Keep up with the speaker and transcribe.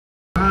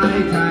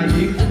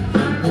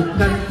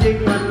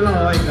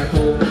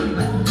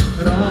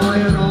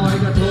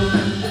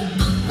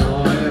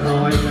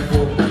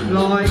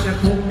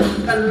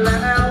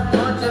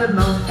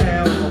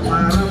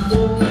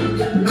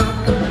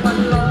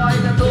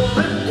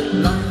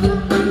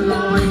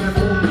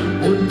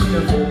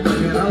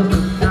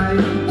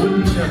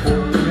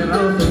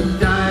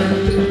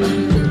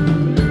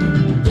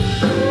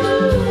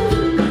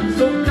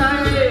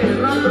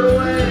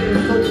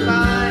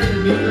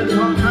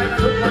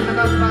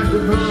คุ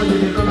ณพ่อยิน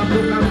ดีต้อนรับทุ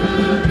กท่าน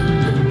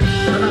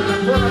ระดับหลัง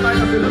พวกอะไร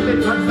กับศิลปิน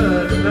คอนเสิ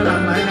ร์ตระดับ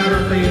ไหนแนวด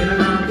นตรีนะ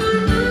ครับ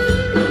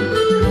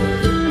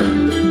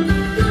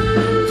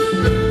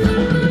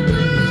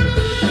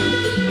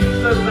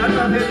ศึกษาป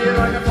ระเพณีล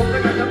อยกระทงด้ว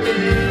ยกันครับปี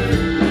นี้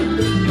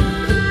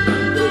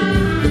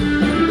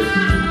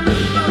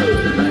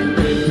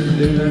เ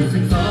ดือน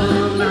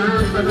12น้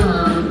ำกระนอ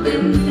งเต็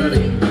มต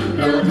ลิ่งเ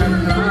ราทั้ง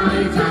ร้อย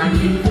ชายห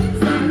ญิง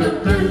สนุก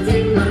กันจริ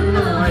งมันล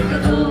อยกระ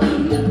ทง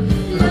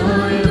ล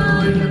อย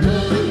กระท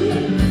ง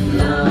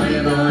ลอย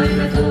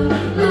กระทง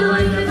ลอ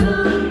ยกระท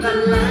งกัน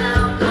แล้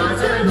วขอ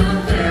เชิญน้อง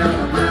แก้ว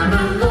มาร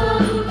ำว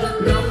ง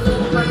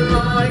มันล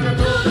อยกระ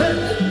ทง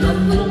ร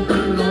ำวงมั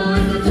นลอย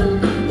กระทง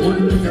บุญ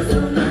จะ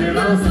ส่งให้เร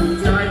าสุข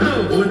ใจ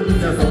บุญ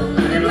จะส่งใ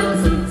ห้เรา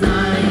สุขใจ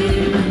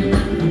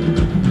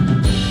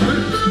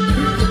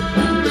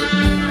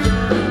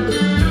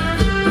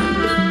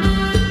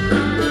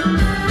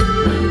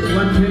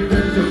วันเพ็ญเดื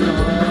อน12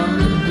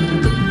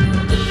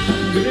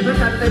อยู่ที่พระ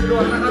จันทร์เต็มด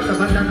วงนะครับแต่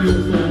พระจันทร์อยู่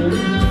สูง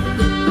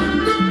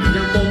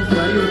ยังคงส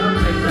วยอยู่ครับ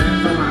ในแสง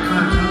สว่างม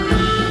ากครับ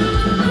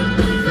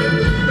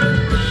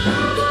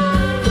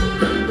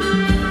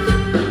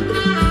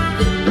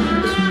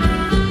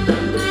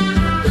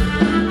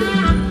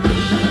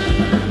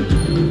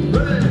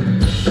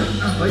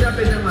ขออนุญาตเ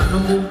ป็นจังหวะน้อ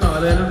งบูมต่อ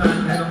เลยแล้วกัน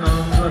ให้น้อ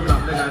งๆร่วมร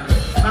ำด้วยกัน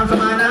ตามส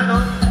บายนะน้อ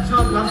งชอ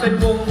บรำเป็น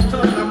วงช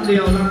อบรำเดี่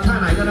ยวรำท่า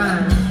ไหนก็ได้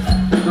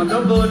กับน้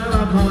องโบนภ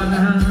าพรน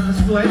ะฮะ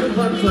สวยทุกค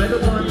นสวยทุ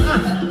กคน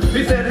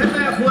พิเศษให้แ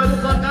ม่ครัวทุก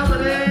คนครับวัน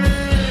นี้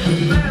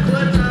แม่ครัว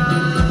จ้า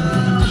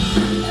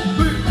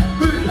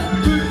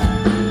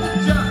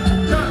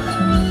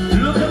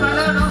ลุกขึ้นมาแ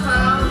ล้วน้องสา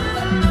ว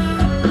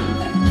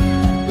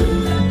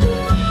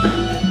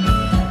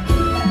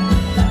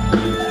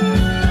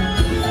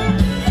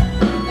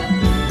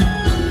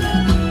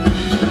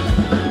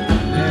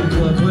แม่ค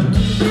รัวคน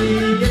ดี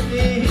เย็น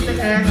ดีจะ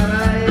แกงอะไร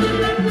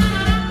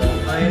บอก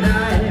ไปไ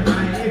ด้ไหม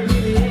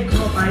พี่นี้เ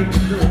ข้าไปกิ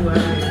นด้วย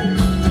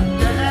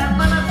แกง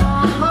มะละกอ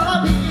ขอ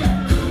พี่กิน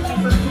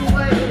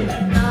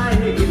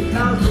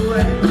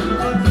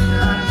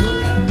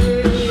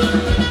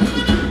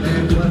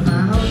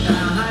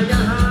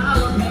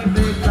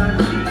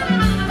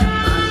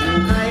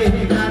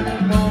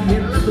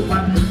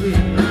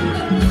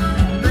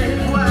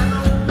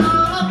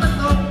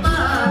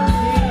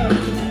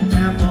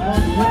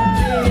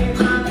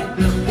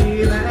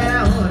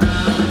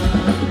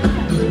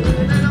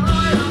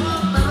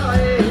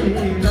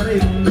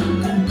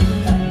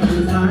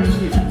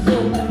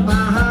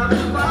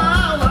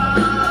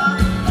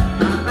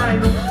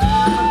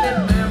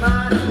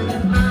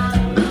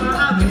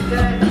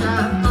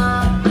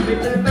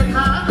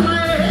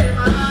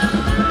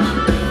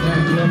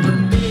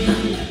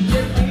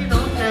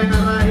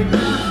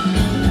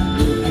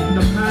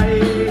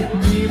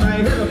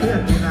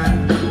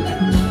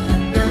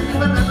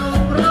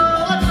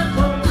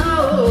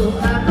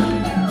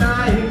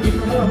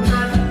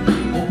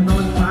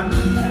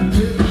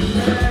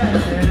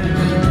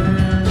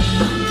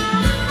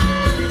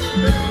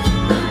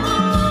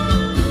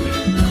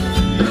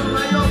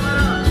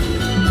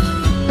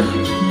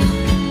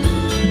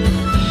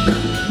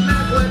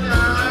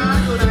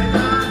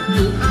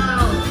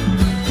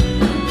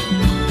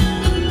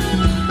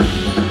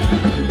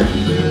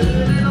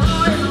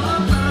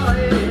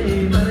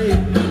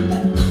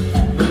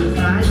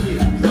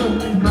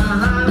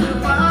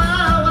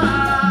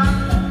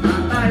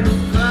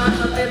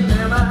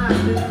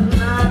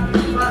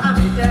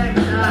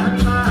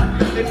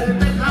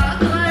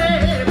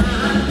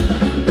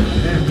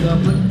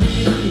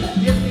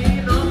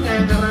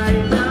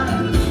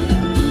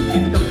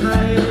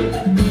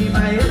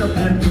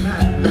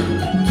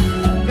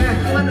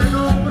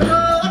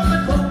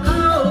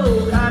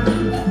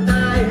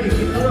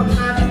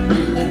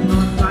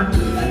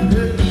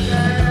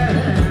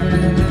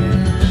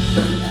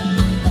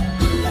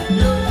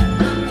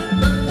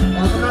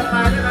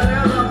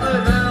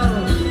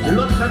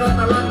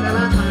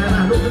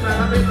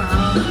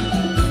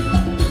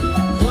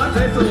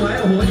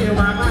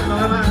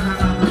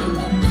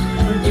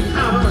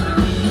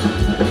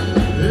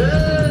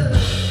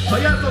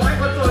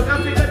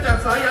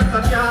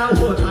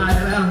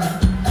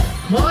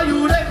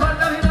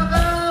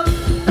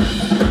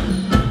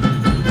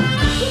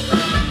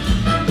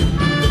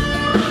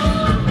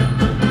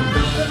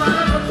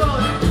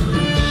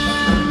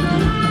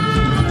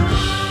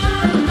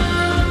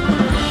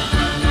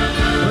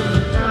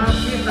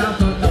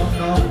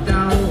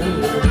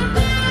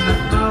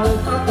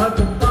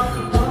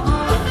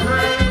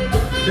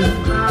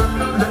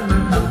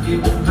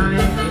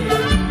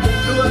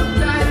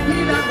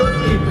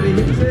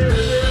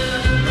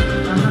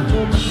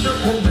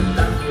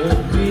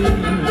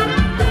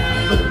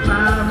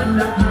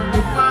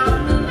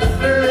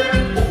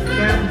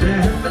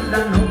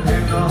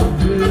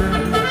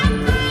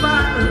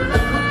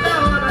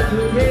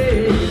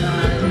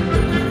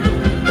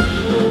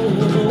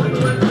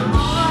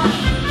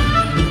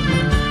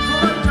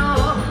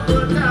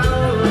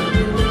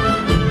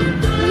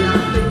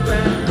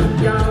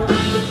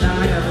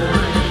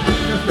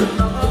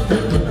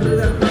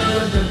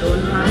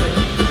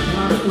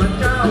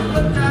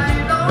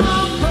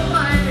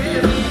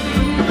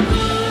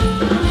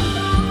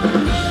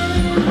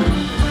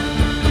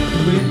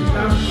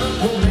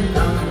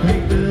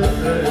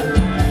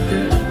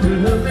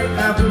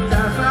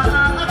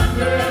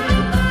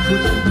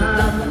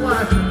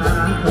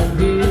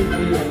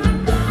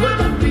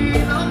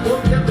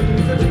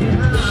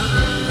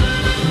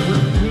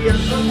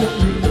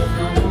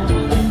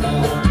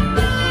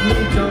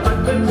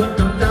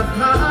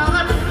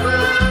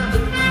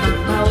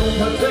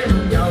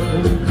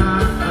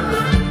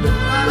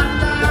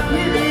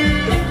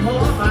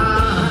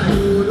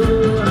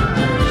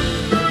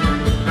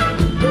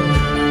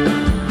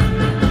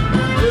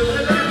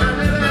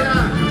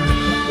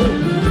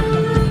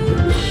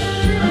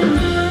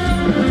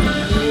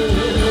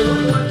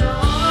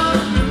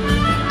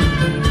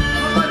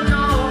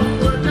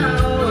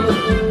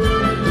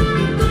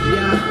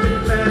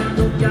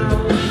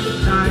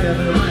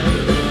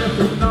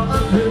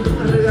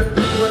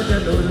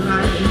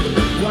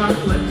ว่า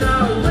หัวเจ้า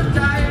หัวใ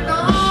จน้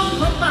องเ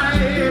ข้าไป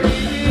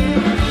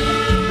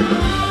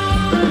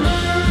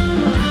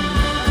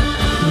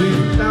วิ่ง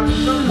ตาม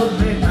น้องคงไ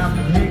ม่ท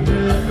ำให้เ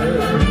กิดเจอ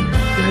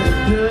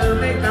เธอ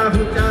ไม่กล้า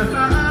พูดจา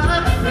สั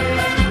กที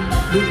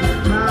ดู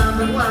มา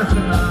มันวาส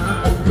นา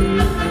ของพี่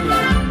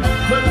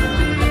คน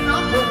ดีน้อ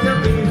งคงจะ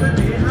มีเส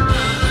น่หา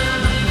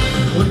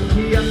คนเ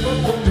คียงก็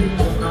คงไม่หม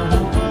ดเอา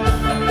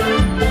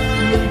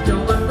มีเจ้า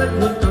วันเป็น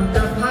คนจนจ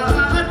ะพั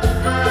ด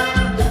มา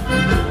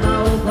เรา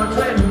ขอ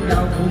ช่วยมึงยา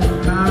วคุ้ม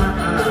ค่า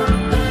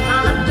อ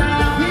าจา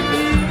รย์พี่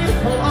ดี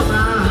ขอม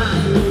า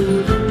อยู่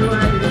ด้ว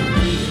ย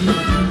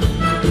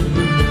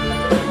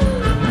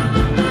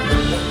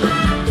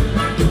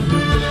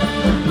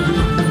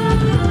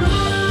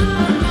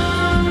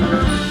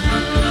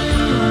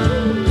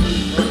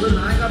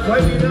ขอใ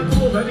ห้มีเนื้อ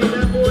คู่ขอให้มีเ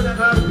นื้อคู่นะ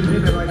ครับพี่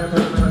เต้ไปลอยกระท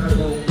งลอยกระ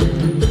ทง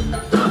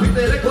พี่เ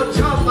ต้ได้คนช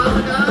อบมาแ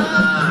ล้วนะ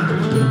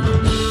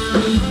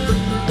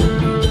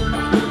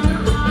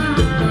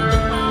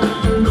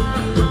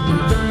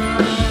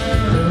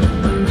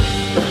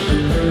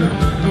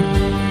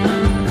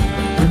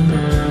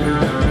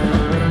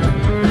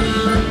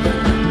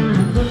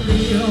คนเ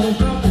ดียว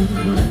ก็เป็น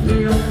คนเ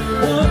ดียว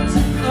โอ้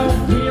ที่เอา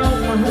เที่ยว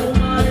มาหู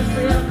ไม้เ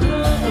สียโค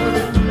ตร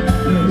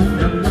เดิน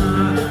ยังมา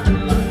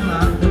ห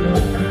ลังถน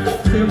น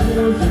เสีย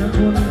ผู้เสียค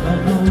นก็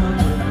เพราะว่า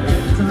เปลี่ย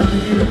นใจ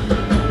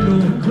โด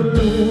นคุณล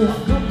วง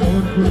ก็โด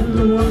นคุณล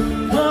วง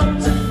พร้อม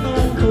จะต้อ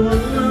งตัว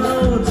เรา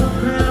จะแ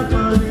พ้ไป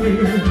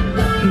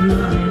เพื่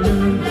อให้ลื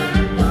ม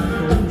บาดโ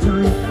ดนใจ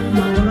เม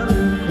าแล้ว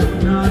ลืมคน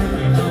ได้ไ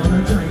ม่เมาแล้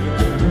วใจเ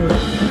ป็นคน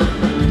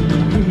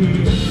ที่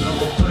หลอ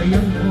กไป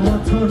ยังพอ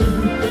ทน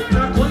แ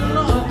ต่คนหล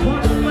อกค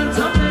นมันท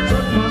ำให้ท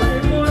นไม่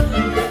หมด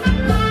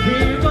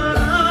ที่ว่า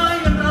ร้าย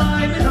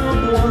ไม่เท่า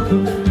ตัวคุ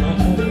ณหลอก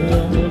หัว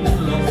มุน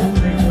หลอกคน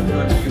ให้คน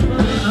ก็ดีไม่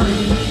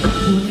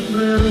คุณเ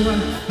รือรวน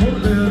ผม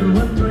เรือรว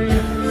นเปรีย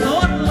บสอ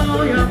นเรา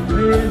อยากเป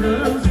ลี่ยนเดิ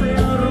นเสีย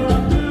รว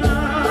มไ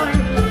ด้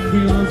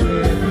ที่เราเสี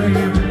ยเปรี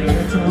ยบเรีย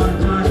จอด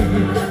ไป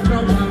เพรา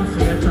ะความเ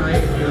สียใจ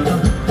เดี๋ยวเรา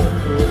คน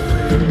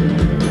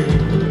รู้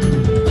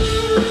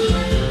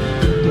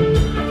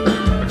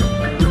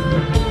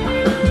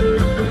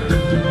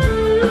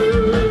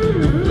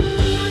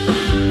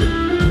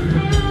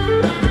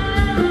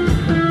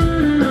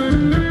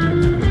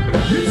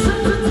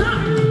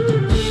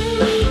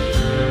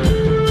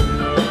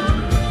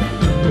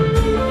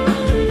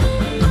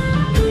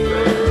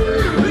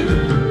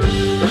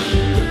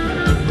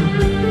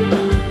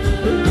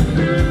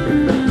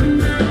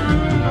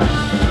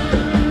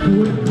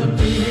คุณคน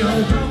เดียว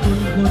เพราะคุณ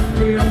คนเ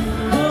ดียว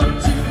คน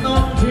ที่ต้อ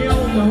งเที่ยว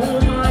เมา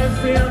ไม้เ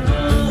สียตั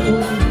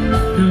ว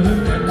เดิน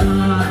กันมา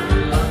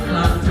ห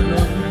ลังถน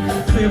น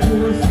เสีย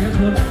ผู้เสียค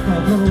นก็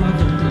เพราะว่า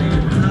คุณเปลี่ย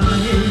นใจ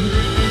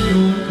โด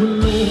นคุณ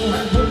ลว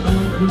งโด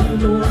นคุณ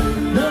ลวง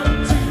คน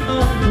ที่ต้อ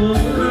งห่ว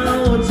งเรา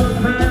จน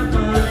แพ้ไป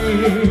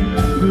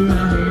เพื่อ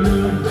ให้ลื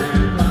มแต่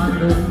ความ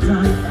โดนใจ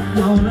เม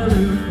าแล้ว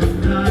ลืมคน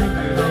ได้ไ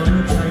ม่เราแล้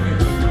วใจกัน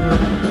อีกค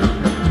น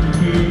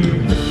ที่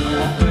หล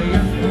อกไป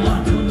ยังพอ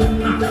ทน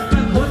หนักแต่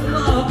คนหล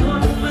อกค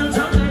นมันท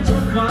ำให้ท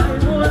นไม่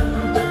หมด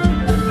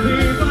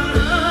ที่ว่า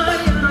ร้าย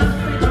รัก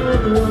ไม่เท่า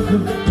ตัวคุ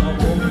ณหลอก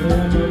ผมโง่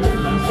มุน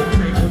หลอกสนใ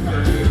จคนก็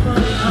ดีไม่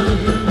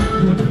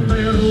คุณไม่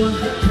รวน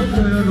ผม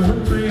เลยรวน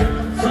เปรียบ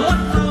สอน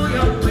เราอ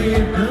ย่าเปลี่ย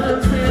นเดิน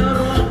เสีย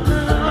ร้องไ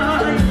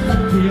ห้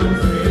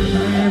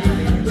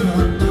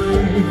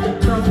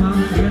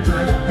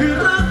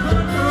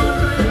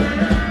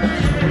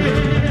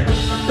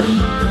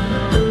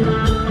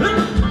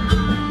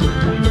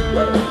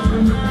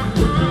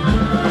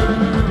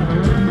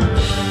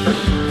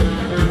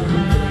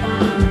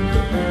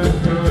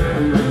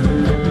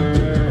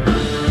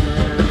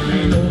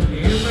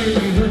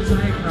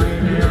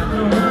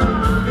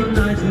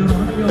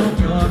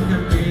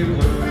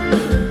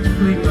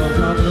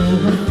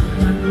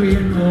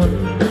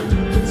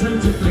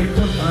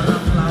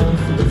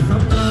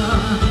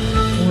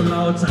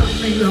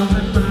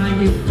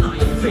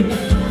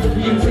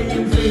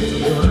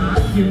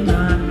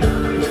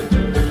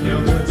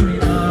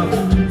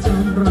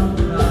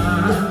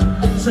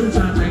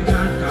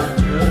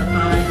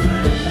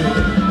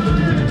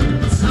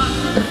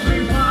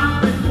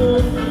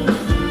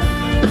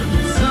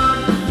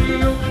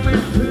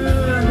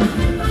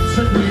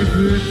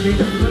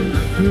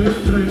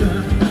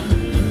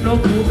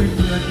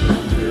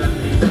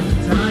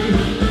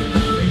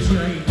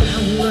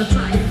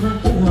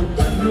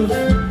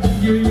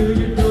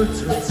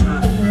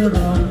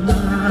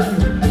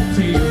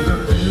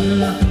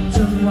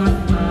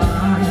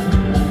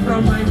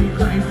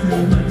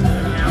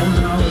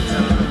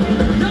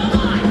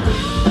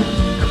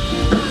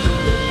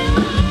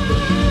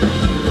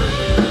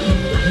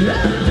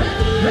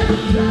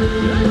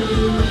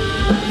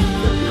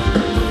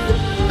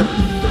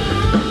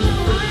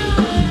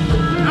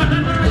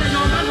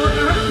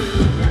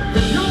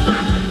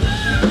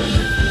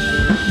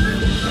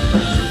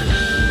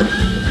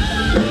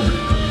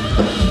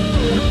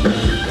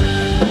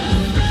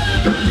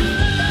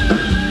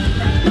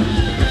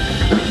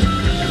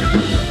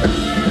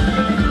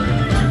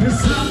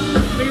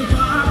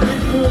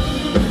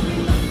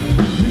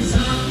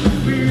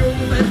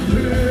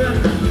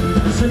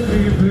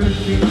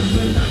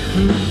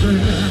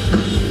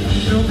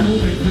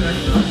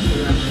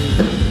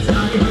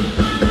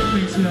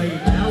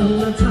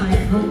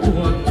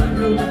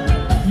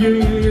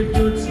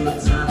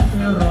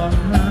ร้อง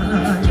ไห้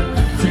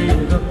จะอ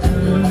ยู่กับเธ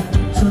อ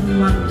จน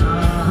วันตา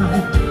ย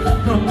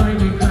เพราะไม่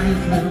มีใคร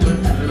เคยเหมือน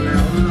เธอแล้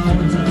วเรา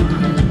จ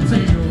ะ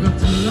อยู่กับ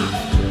เธอ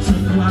จ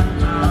นวัน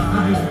ตา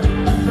ย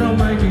เพราะไ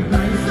ม่มีใคร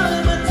เคย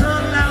เหมือนเธอ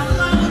แล้วเ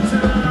ราจ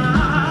ะ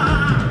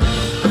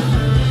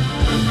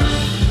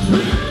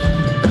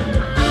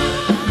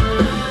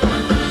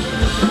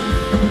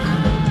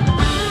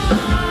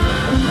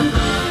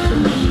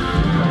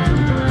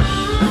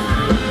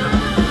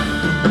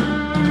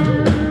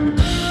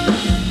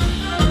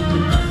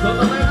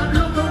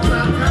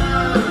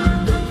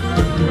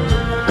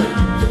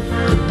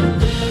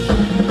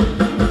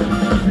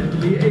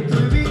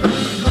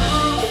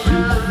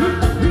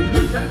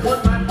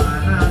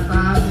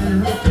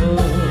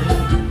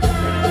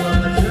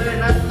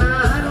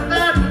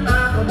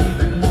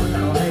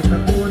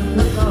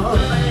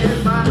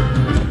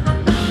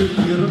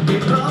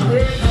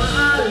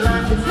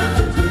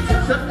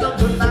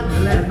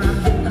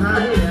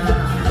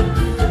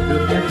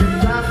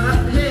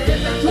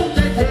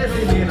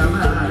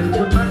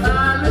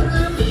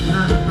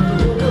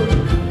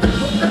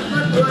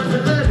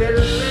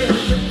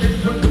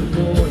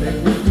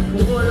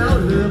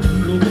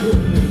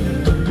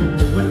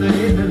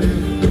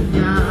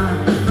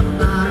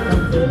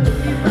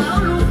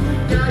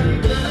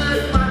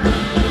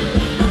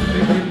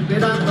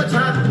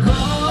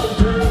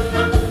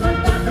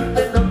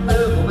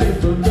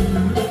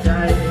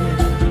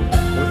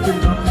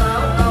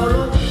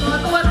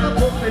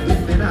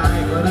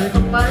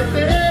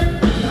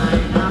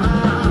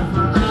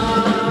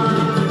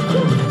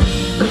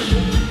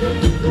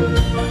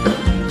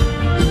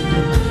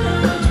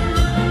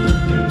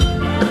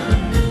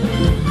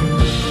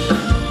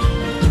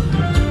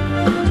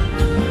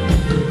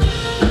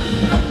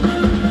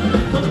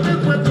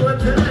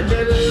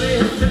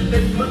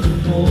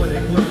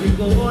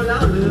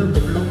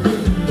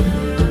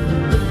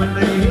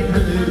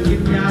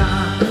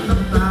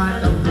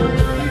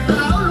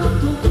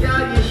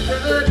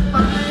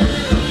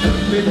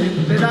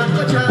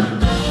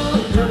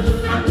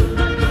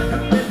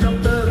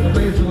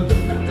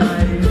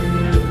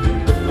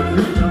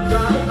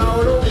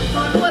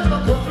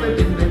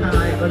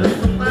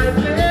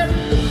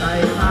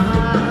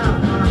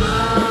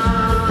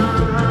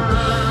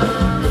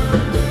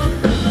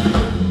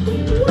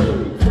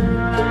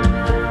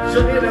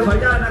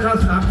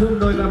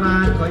โดยประมา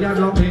ณขออนุญาต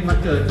ร้องเพลงวัน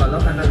เกิดก่อนแล้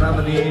วกันนะครับ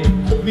วันนี้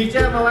มีแ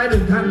จ้งมาไว้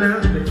1ท่านนะ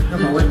เจ้า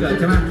ของวันเกิด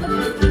ใช่ไหม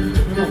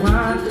บอกว่า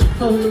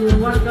ส่ง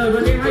วันเกิดวั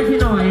นนี้ให้พี่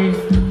หน่อย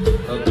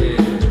โอเค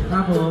ครั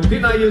บผมพี่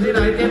หน่อยอยู่ที่ไหน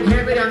เตรียมเค้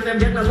กหรือยังเตรียม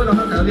เค้กเราพวกเราเ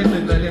ข้าแถวเรียงห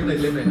นึ่งเลยเรียงห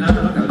นึ่งเข้า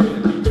แถว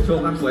โช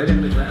ว์ความสวยเรียง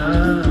หนึ่งเลย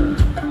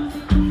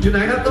อยู่ไหน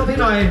ครับโต๊ะพี่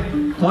หน่อย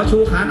ขอชู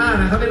ขาหน้า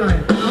หน่อยครับพี่หน่อย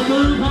เอามื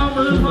อพ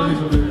อ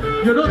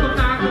อยู่โน่นตรง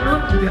กลางตรงโน้น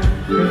เตรีย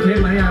มเค้ก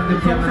ไหมยังเตรียม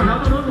เค้กไหมครับ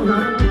ตรงโน้นตรงกลา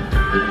ง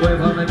อวย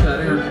พรวันเกิด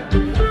เลยครับ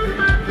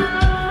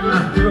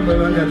ที่ร่วมบ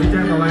ริการที่แ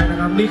จ้งมาไว้นะ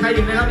ครับมีใคร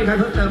อีกไหมครับมีใคร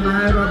เพิ่มเติมมา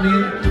รอบนี้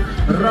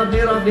รอบเดี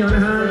ยวน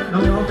ะฮะน้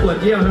องๆปวด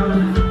เยี่ยวครับ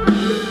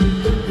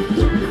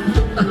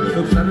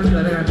สุขสันต์วันเกิ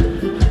ดด้วยกัน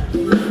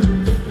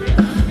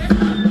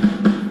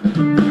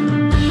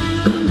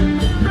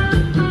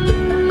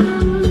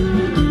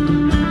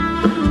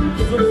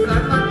สุขสั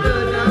นต์วันเกิ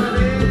ดนะวัน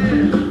นี้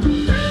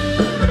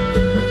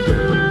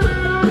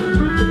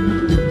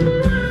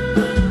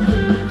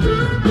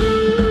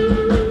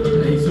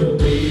ให้โชค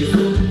ดี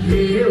สุ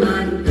ขีวั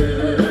นเกิ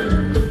ด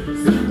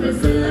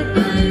เสือใจ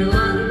ห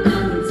วัง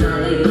ตั้งใจ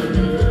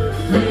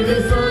ให้ได้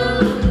ส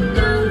ม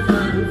ดัง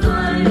ฝันใ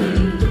ฝ่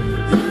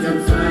จิตแจ่ม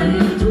ใส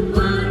ทุก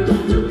วัน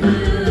ทุกคื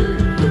น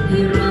ให้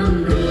ร่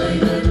ำรวย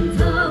เงินท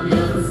องย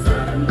ศศั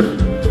กดิ์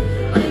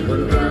ให้ค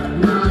นรัก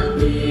มาก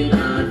มีน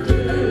า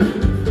ที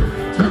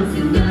ทำ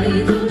สิ่งใด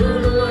จง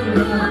ล้วน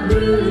ราบ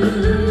รื่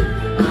น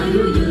อา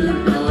ยุยืน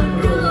ปลอด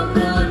โรคป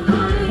ลอด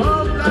ภัย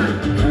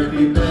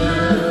Happy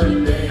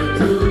birthday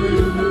to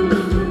you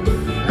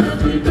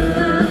Happy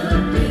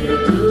birthday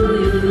to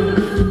you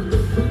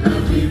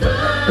Happy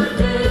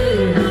birthday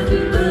Happy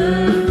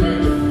birthday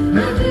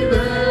Happy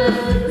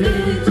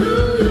birthday to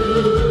you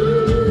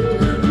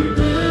Happy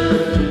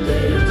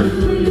birthday to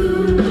you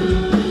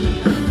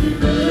Happy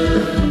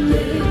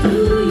birthday to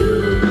you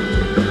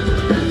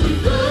Happy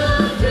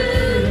birthday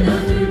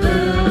Happy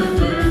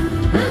birthday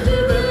Happy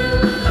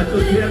birthday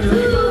to you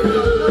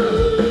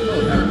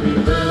Happy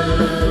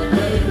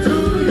birthday to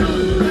you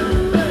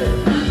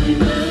Happy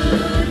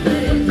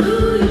birthday to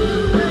you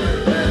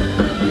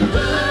Happy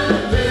birthday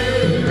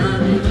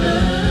Happy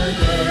birthday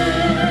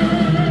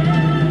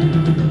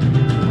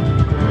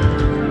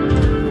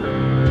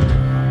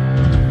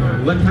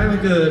วันคล้ายวัน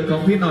เกิดขอ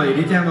งพี่หน่อย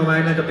ที่แจ้งมาไว้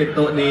น่าจะเป็นโ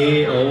ต๊ะนี้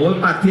โอ้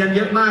ปักเทียนเ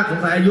ยอะมากสง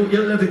สัยอายุเย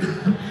อะแล้วสิ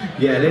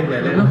แย่เล่น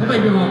เราก็ไป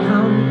บอกเ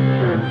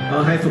ขา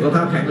ให้สุขภ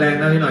าพแข็งแรง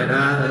นะพี่หน่อยน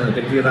ะเ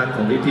ป็นที่รักข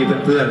องพี่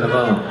ๆเพื่อนๆแล้ว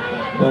ก็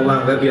ว่า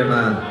งๆแวะเวียนม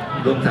า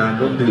ร่วมทาน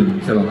ร่วมดื่ม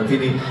ฉลองกันที่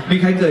นี่มี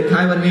ใครเกิดคล้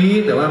ายวันนี้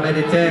แต่ว่าไม่ไ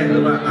ด้แจ้งหรื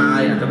อว่าอา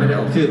ยอาจจะไม่ได้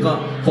ออกชื่อก็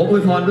ขออว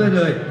ยพรด้วยเ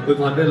ลย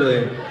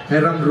ให้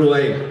ร่ำรว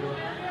ย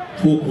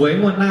ถูกหวย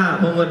งวดหน้าเ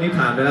พราะงวดนี้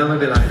ผ่านไปแล้วไม่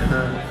เป็นไรนะฮ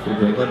ะถูก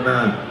หวยงวดหน้า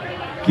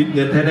คิดเ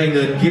งินให้ได้เ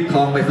งินคิดท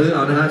องไปซื้อเอ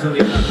านะฮะช่วง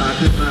นี้ราคา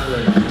ขึ้นมากเล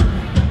ย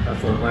ะ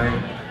สมไว้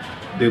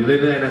ดื่มเ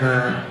รื่อยๆนะคะ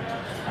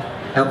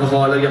แอลกอฮอ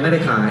ล์เรายังไม่ได้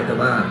ขายแต่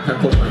ว่าถ้า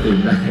พกมาดื่ม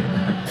ได้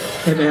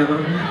ใช่ไหมครับ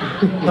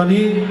ตอน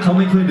นี้เขาไ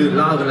ม่ค่อยดื่มเ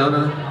หล้ากันแล้วน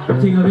ะ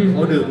จริงครับพี่เข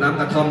าดื่มน้ำ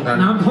กระท่อมกัน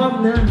น้ำท่อม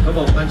นะเขาบ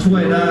อกมันช่ว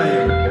ยได้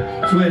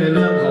ช่วยในเ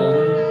รื่องของ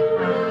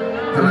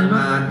พลังง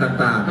าน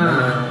ต่างๆนะ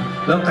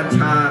แล้วกัญช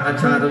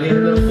าตัวนี้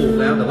เริ่มปลูก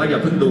แล้วแต่ว่าอย่า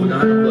เพิ่งดูนะ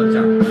ตำรวจ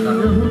จับนะครับ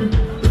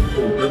ป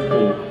ลูกเริ่มป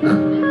ลูกนะ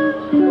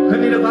ให้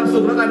มีความสุ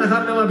ขแล้วกันนะครั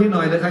บไม่ว่าพี่หน่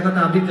อยหรือใครก็ต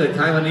ามที่เกิดใ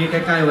ช้วันนี้ใก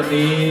ล้ๆวัน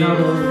นี้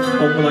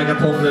องค์ลอยกระ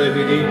ทงเลย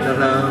ปีนี้นะ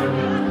ครับ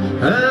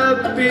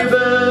Happy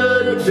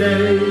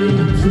birthday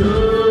to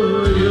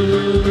you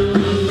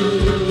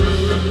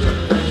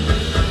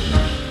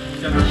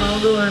จะมาเมา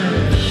ด้วย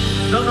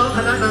น้องๆค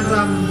ณะนางร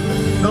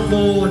ำน้องโบ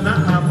ณ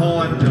ภาพ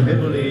รจากเพชร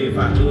บุรีฝ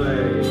ากด้วย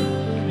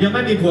ยังไ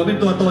ม่มีผัวเป็น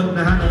ตัวตน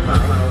นะฮะน้องฝา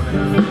กเรานะค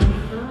รับ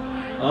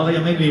อ๋อก็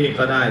ยังไม่มี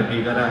ก็ได้มี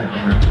ก็ได้น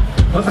ะครับ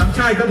เพราะสามช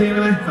าติก็เพลง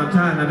ไหมสามช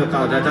าตินะเก่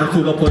าๆจะอาจารย์สุ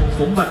รพล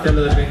สมบัติเจ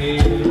ริญเพลงนี้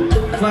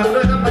ฝากด้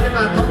วยครับบรรยาก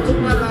าศท้องทุ่ง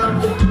นาลาม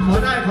ขอ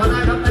ได้ค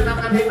รับแนะน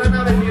ำกันเพลงด้านหน้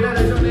าเวทีได้เล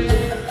ยช่วงนี้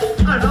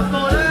น้องโบ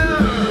แล้ว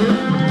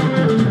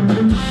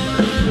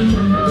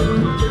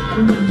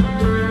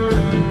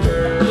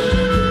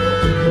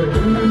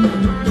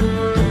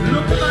ลุ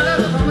กขึ้นมาแล้ว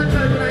ของมันเ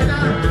กิดอยู่ไหนน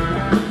ะ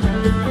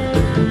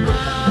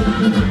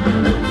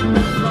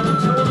เรา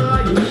ชาวนา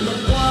อยู่กับ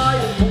ควาย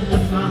ของอ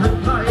งค์งาน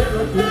ไทยเร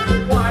าปลูก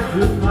ควาย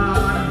พื้นบ้า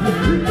น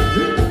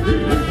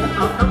เอ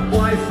าน้ำคว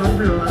ายส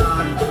ำรา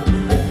ญ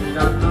จ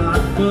ากงา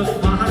นเบิก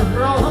บาน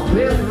ร้องเพล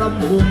งร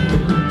ำวง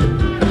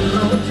เร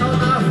าชาว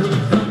นาสุข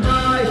สบ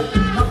าย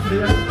ทับเดื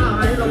อนอา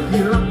ยเรา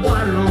ที่รักควา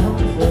ยร้อง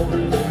โง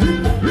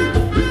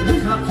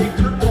ชาติ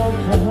ขันกอง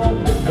ของ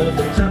บ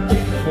นชาติ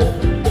คง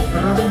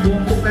รำว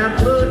งแสน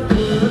เลิศเ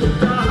กิน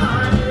ใจ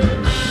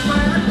แ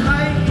ม้ไท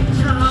ยอิจ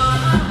ฉา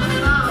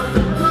หน้า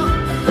เรา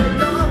จะ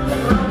ยอมพว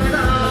กเราไม่ไ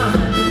ด้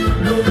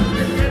ลุก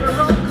เย็นๆ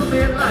ร้องเขาเม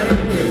ลัย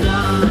ว่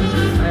า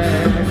แต่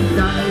ใ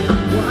จ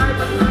วาย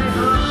มันไม่ห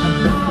า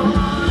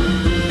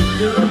เ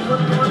ดี๋ยวเราค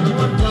นกว่าค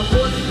น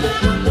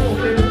ว่าโง่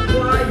เป็นคว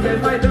ายใหญ่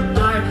ไม่ถึงต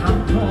ายค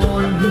ำพ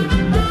ร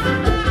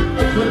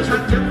ชนชั้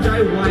นยับใจ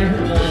ไว้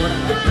ก่อน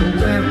ถูก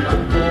แม่ปัง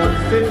ก่อน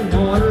สิ้นง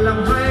อนล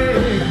ำให้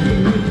กิ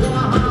นคว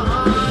า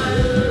ย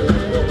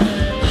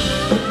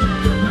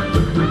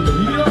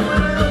ยกมา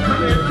แล้วข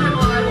มิ้นไม่ไห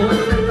วโอ้ย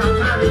จะเป็นสาม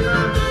ชาติน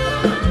ะ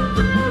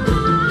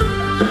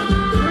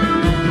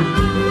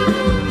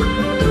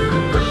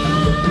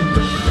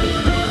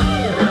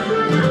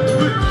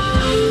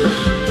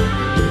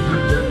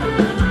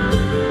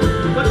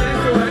คนไหน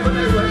สวยเข้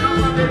า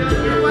มาเลย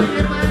ยิ้มไว้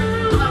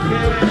โอเค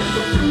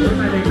ไ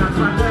ม่ได้กัด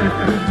ฟันด้วย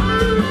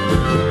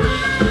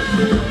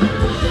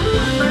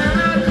แม้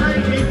ใคร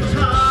อิจฉ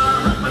า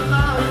มันน่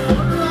าหัว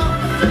เราะ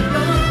จะย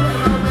อมพวก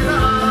เราไม่ได้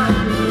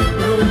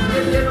ลม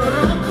เย็นๆ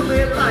ร้องเขาไม่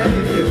ไล่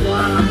ว่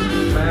า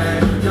แต่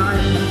ใจ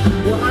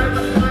ว่าไอ้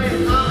มันไม่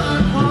อา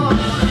ทร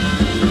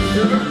เ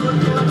ดี๋ยวคน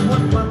กว่าค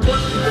นว่า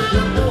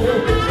โง่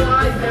เป็นควา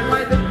ยแต่ไม่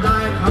ถึงตา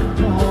ยคำ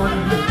พร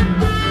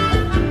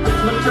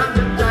มันช่าง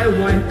ยับใจ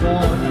ไว้ก่อ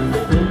น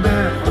ลูกแม่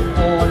ปัง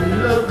อ่อน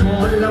เลิกหอ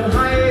นแล้วใ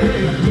ห้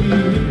กิ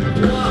น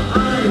ว่าไ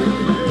อ้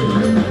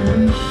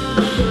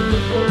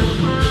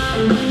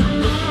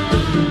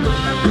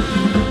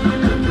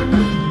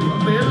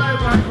เป็นไร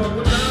วะขอบ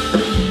คุณนะ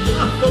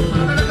ส่งมา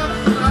แล้วนะครับ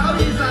สาว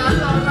อีสาน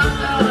รอรับ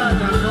แล้ว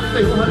จากน้อง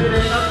ติ๋วฮอลิเด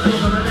ย์ครับส่ง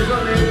มาในช่ว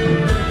งนี้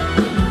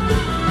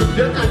เ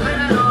ดี๋ยวจัดให้แ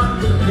น่นอน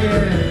เย้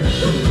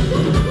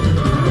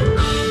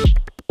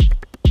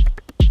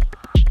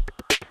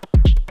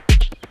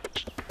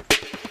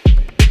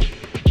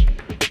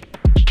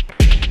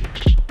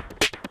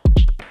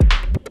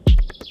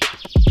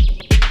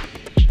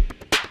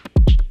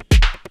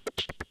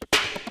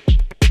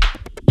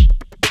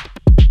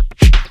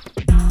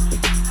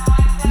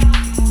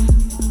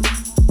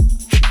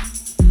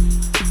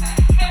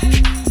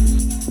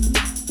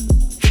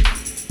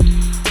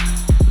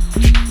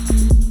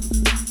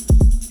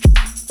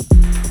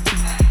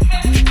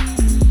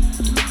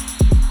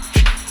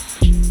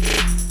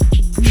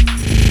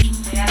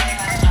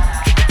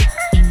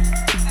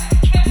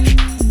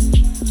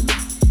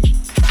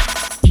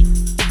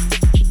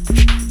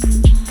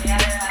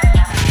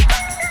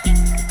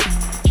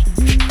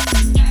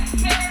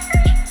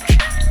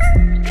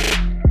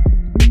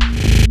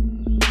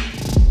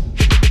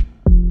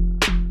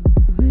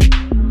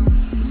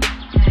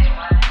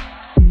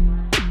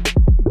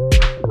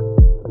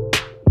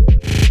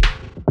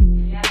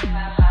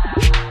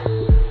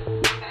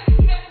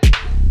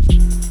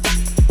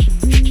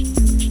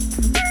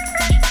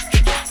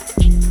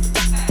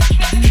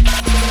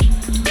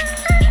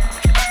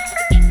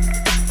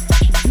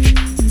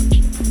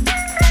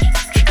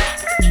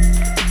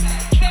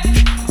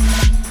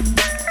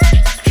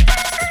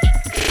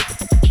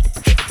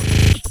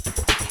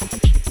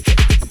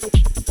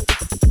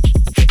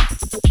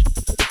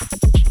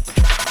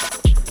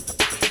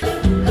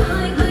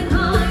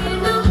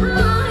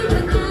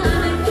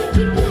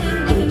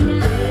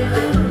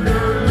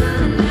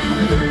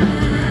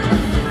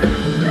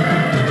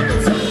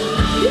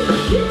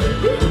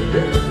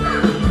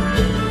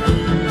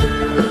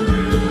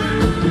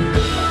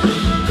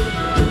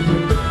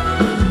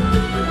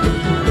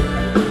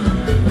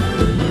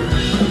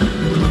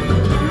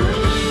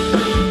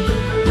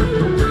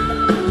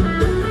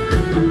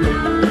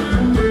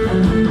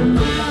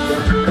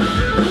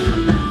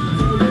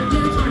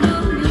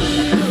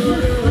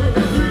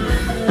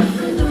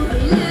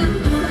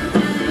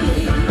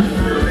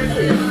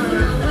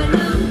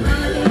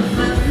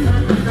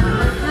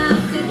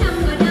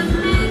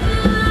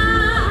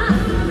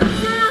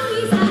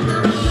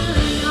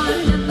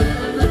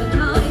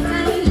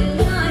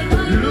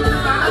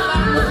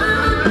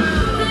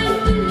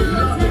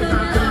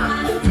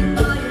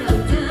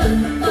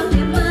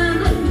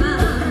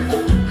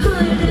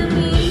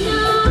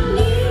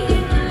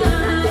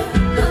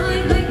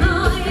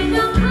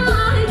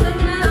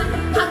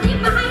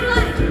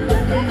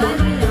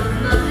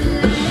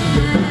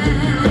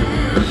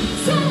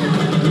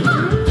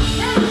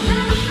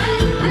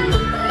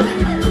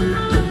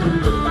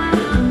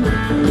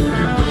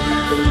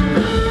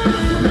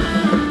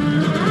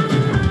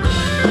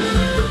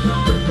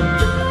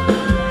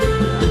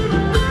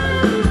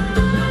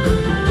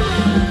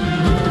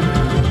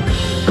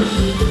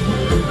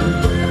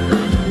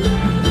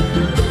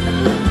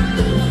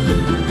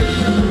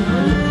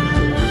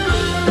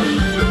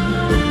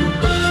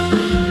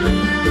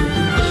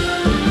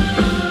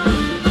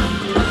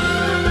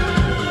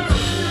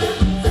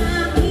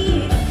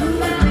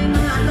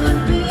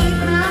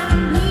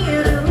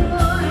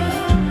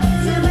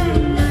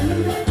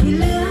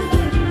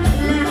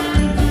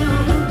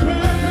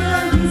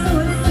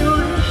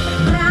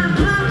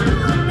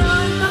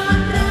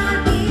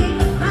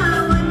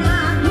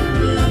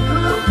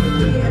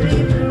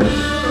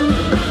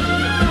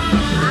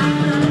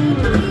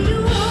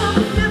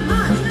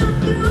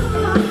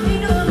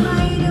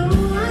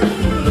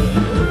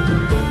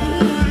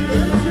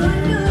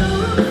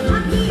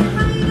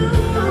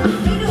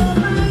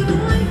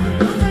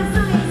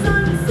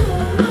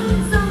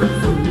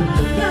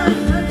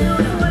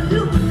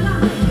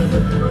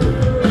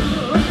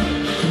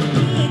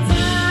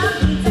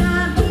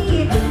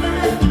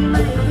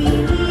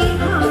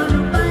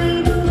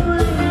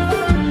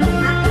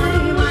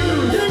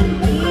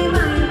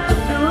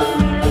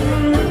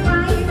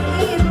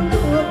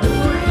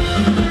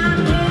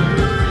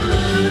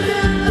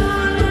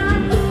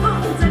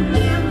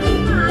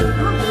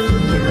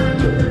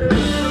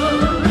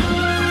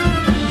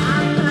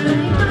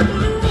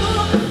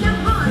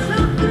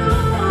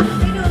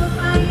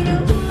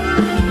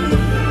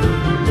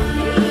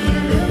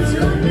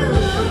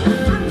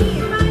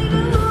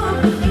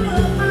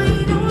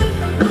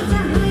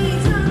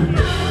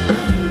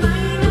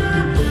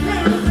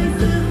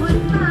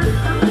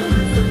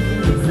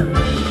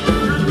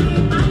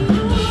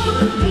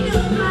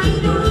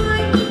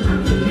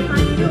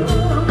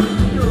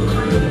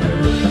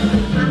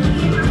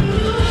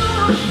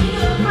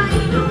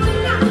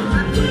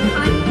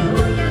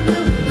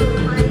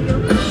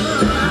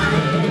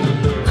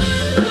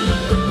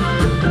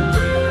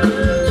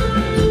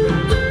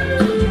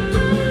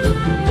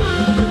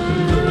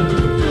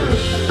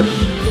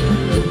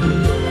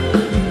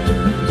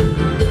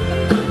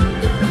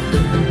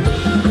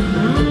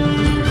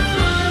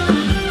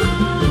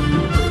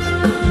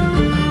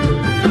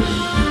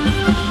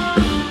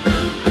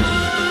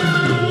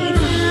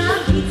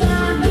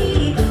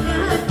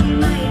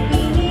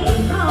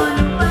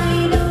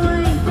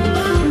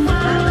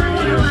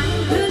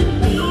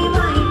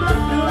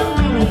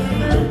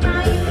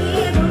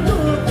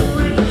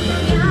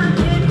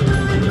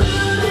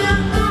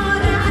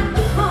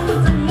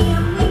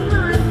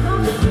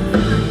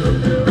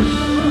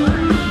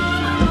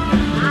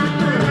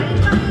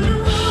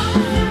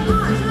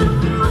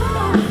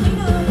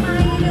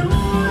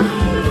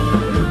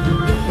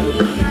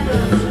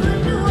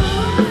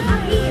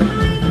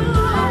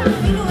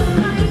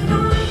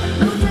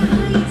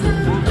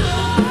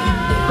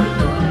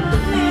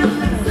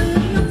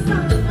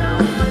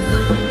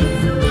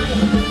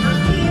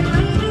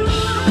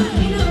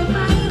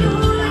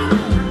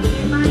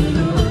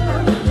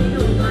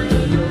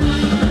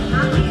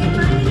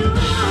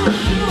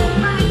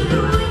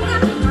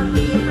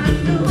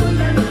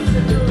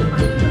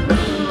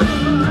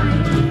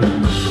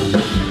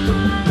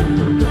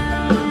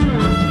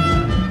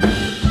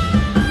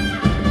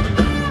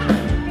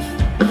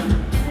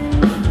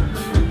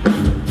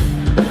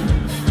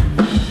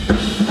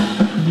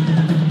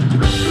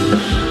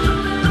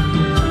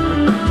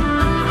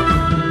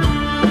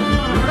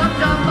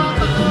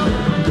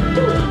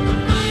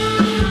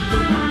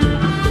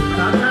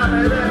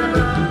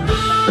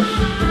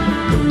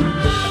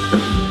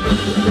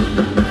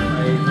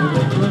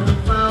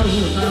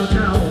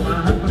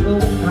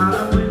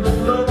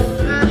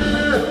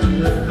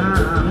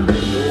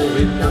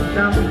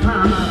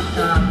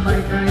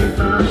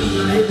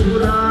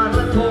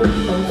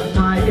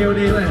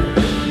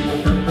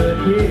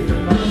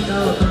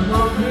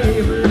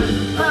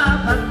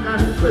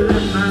เสื้อ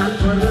นาน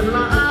คน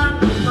ล้าน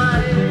ไป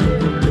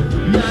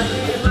อย่า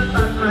ดีมา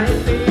ตัดไหน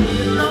ตี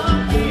น้อง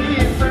กี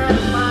แฟน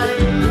ใหม่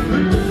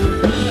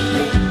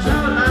ชา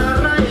วนา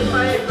ไร่ไป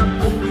กับ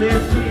ผมเสีย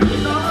ที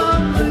น้อง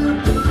ลืม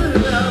เสื้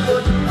อบ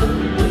น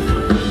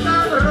น้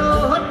ำร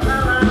ถอา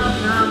ราม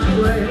งาม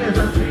ด้วย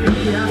สักเสี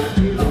ย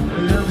ที่หลอกเ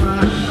รือมา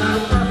ตาม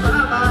ภาษา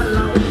บ้านเร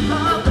าพ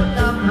าคนด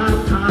ำหา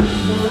ทาง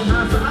มองหา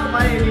สาวไ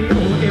ม่มีโอ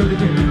เอว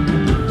ดิ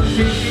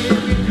ชี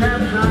วิตแทบ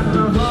ขาดร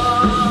ะหอ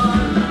บ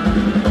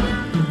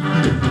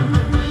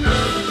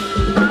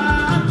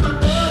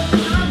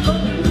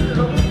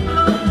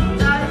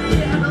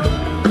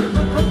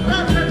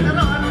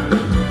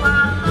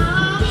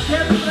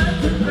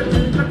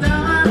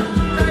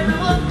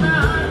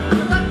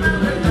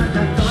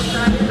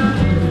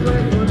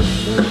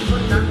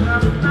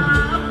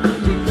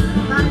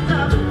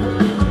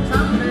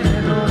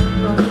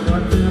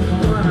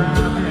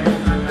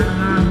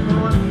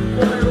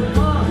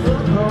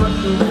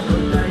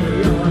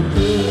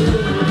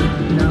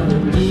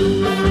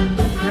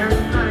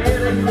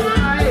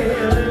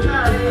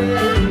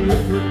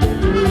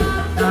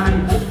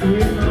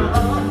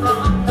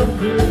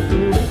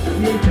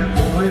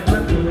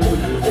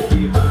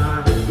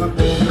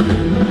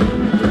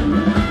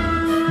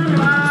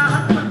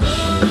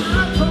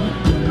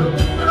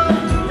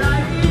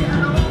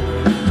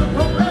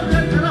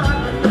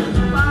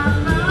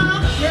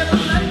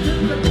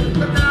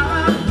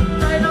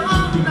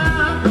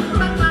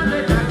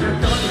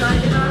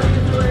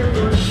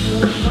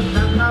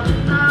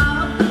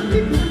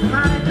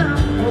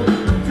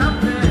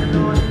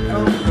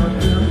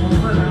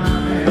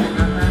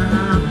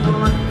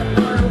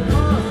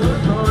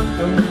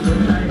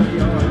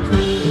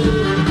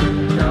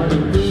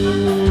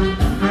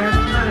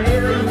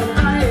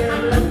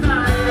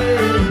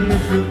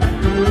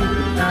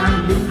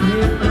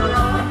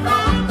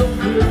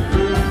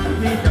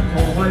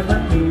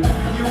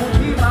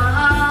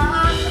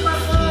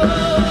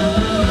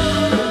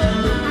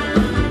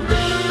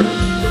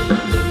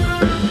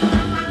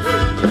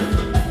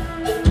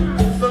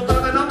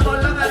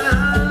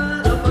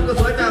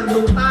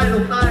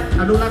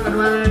อนุรักษ์กัน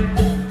ไว้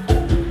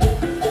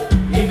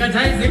อีกกระ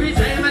ชัยศรีวิ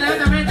ชัยมาแล้ว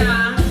จะไม่จ๋า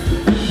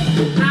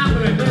หน้าเ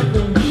ปิดเรื่อง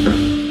กู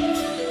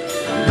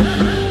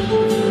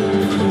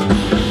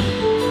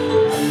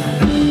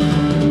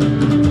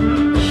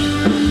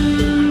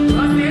ข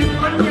อเสียง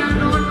คนอยาก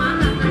โดนหมา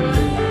หนักเลย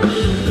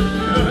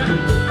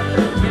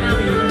ไม่น่า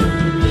มีเลย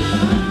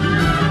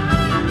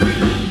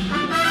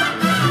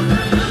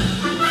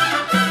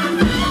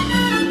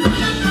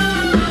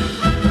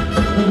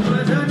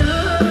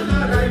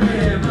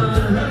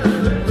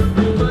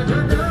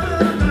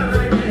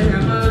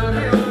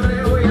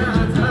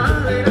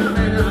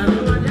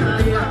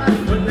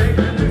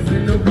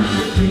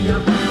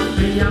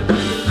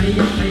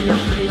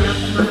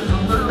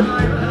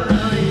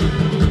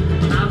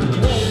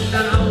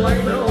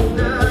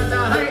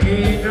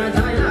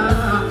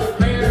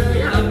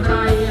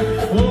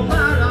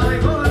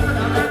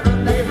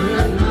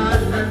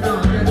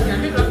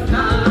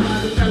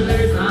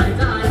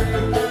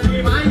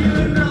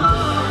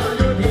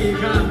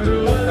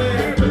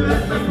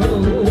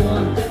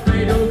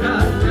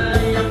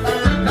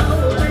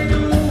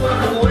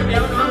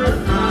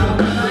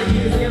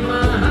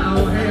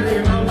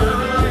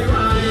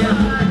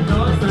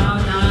สา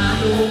ว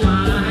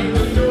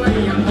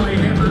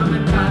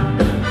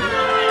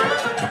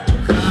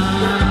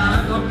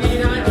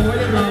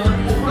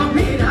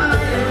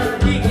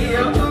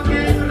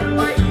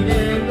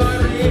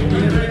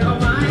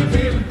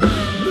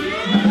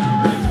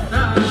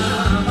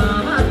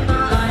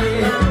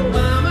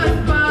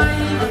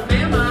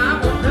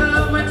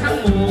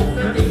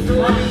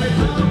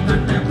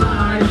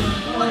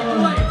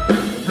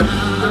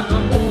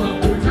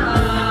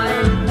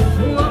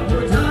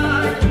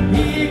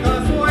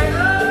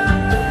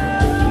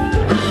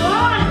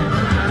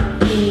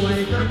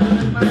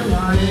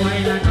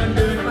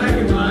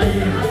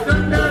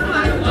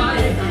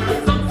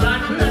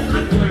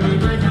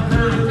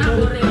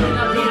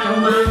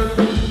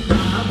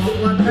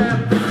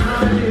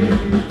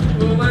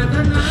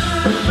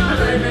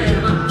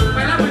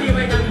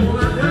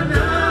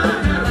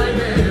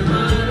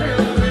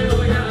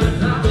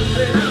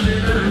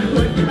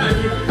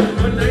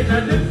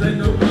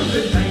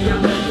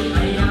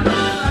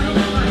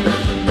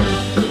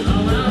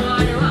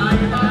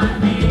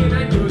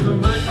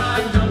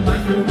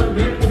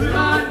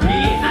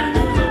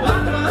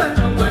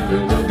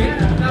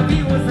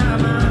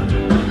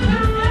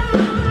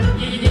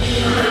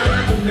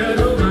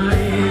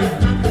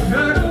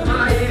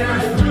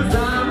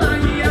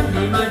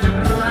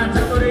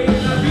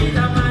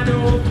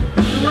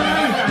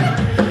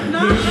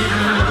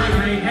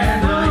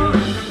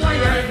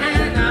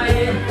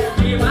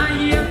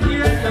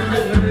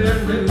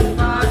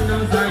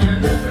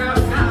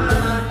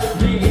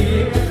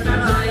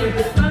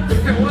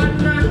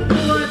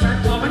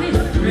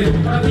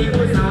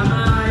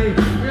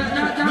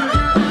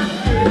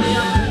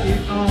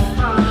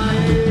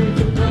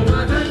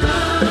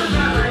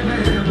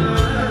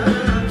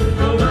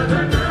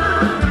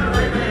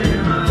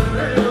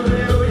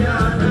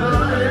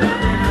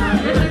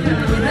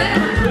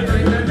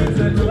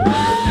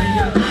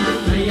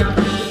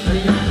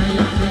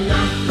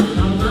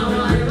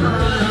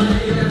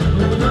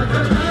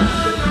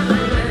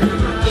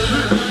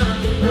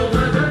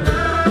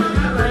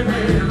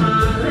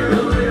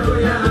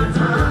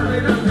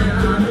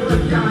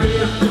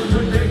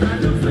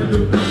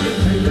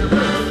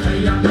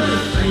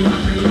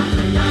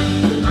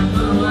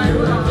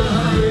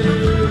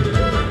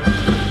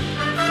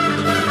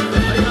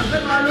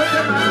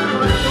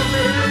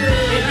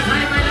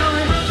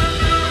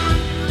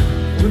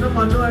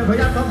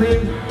เพล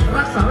ง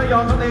รักษาระยอ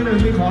งครับเพลงหนึ่ง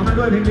มีของมา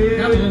ด้วยเพลงนี้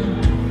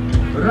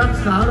รัก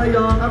ษาระย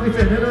องครับพิเศ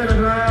ษให้ด้วยนะ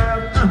ค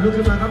รับลุก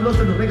ขึ้นมาครับร่วม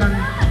สนุกด้วยกัน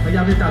พยาย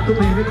ามจะจัดทุกเ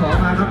พลงที่ขอ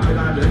มาครับเว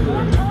ลาเหลืออยู่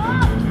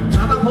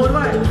บางโพด้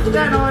วยแ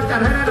น่นอนจัด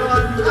ให้แน่นอน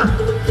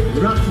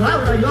รักษา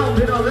ระยอง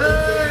ที่เราเล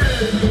ย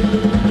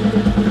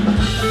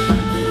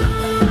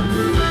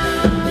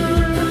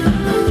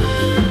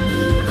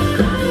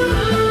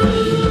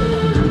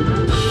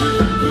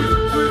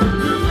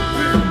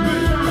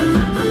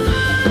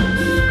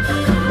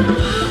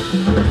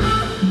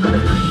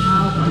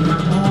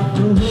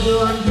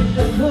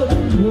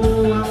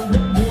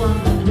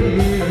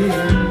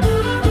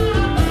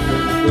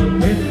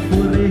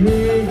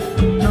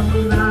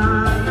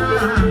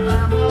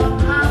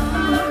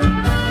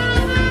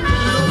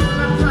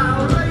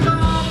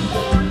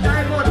ใจ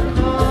หมด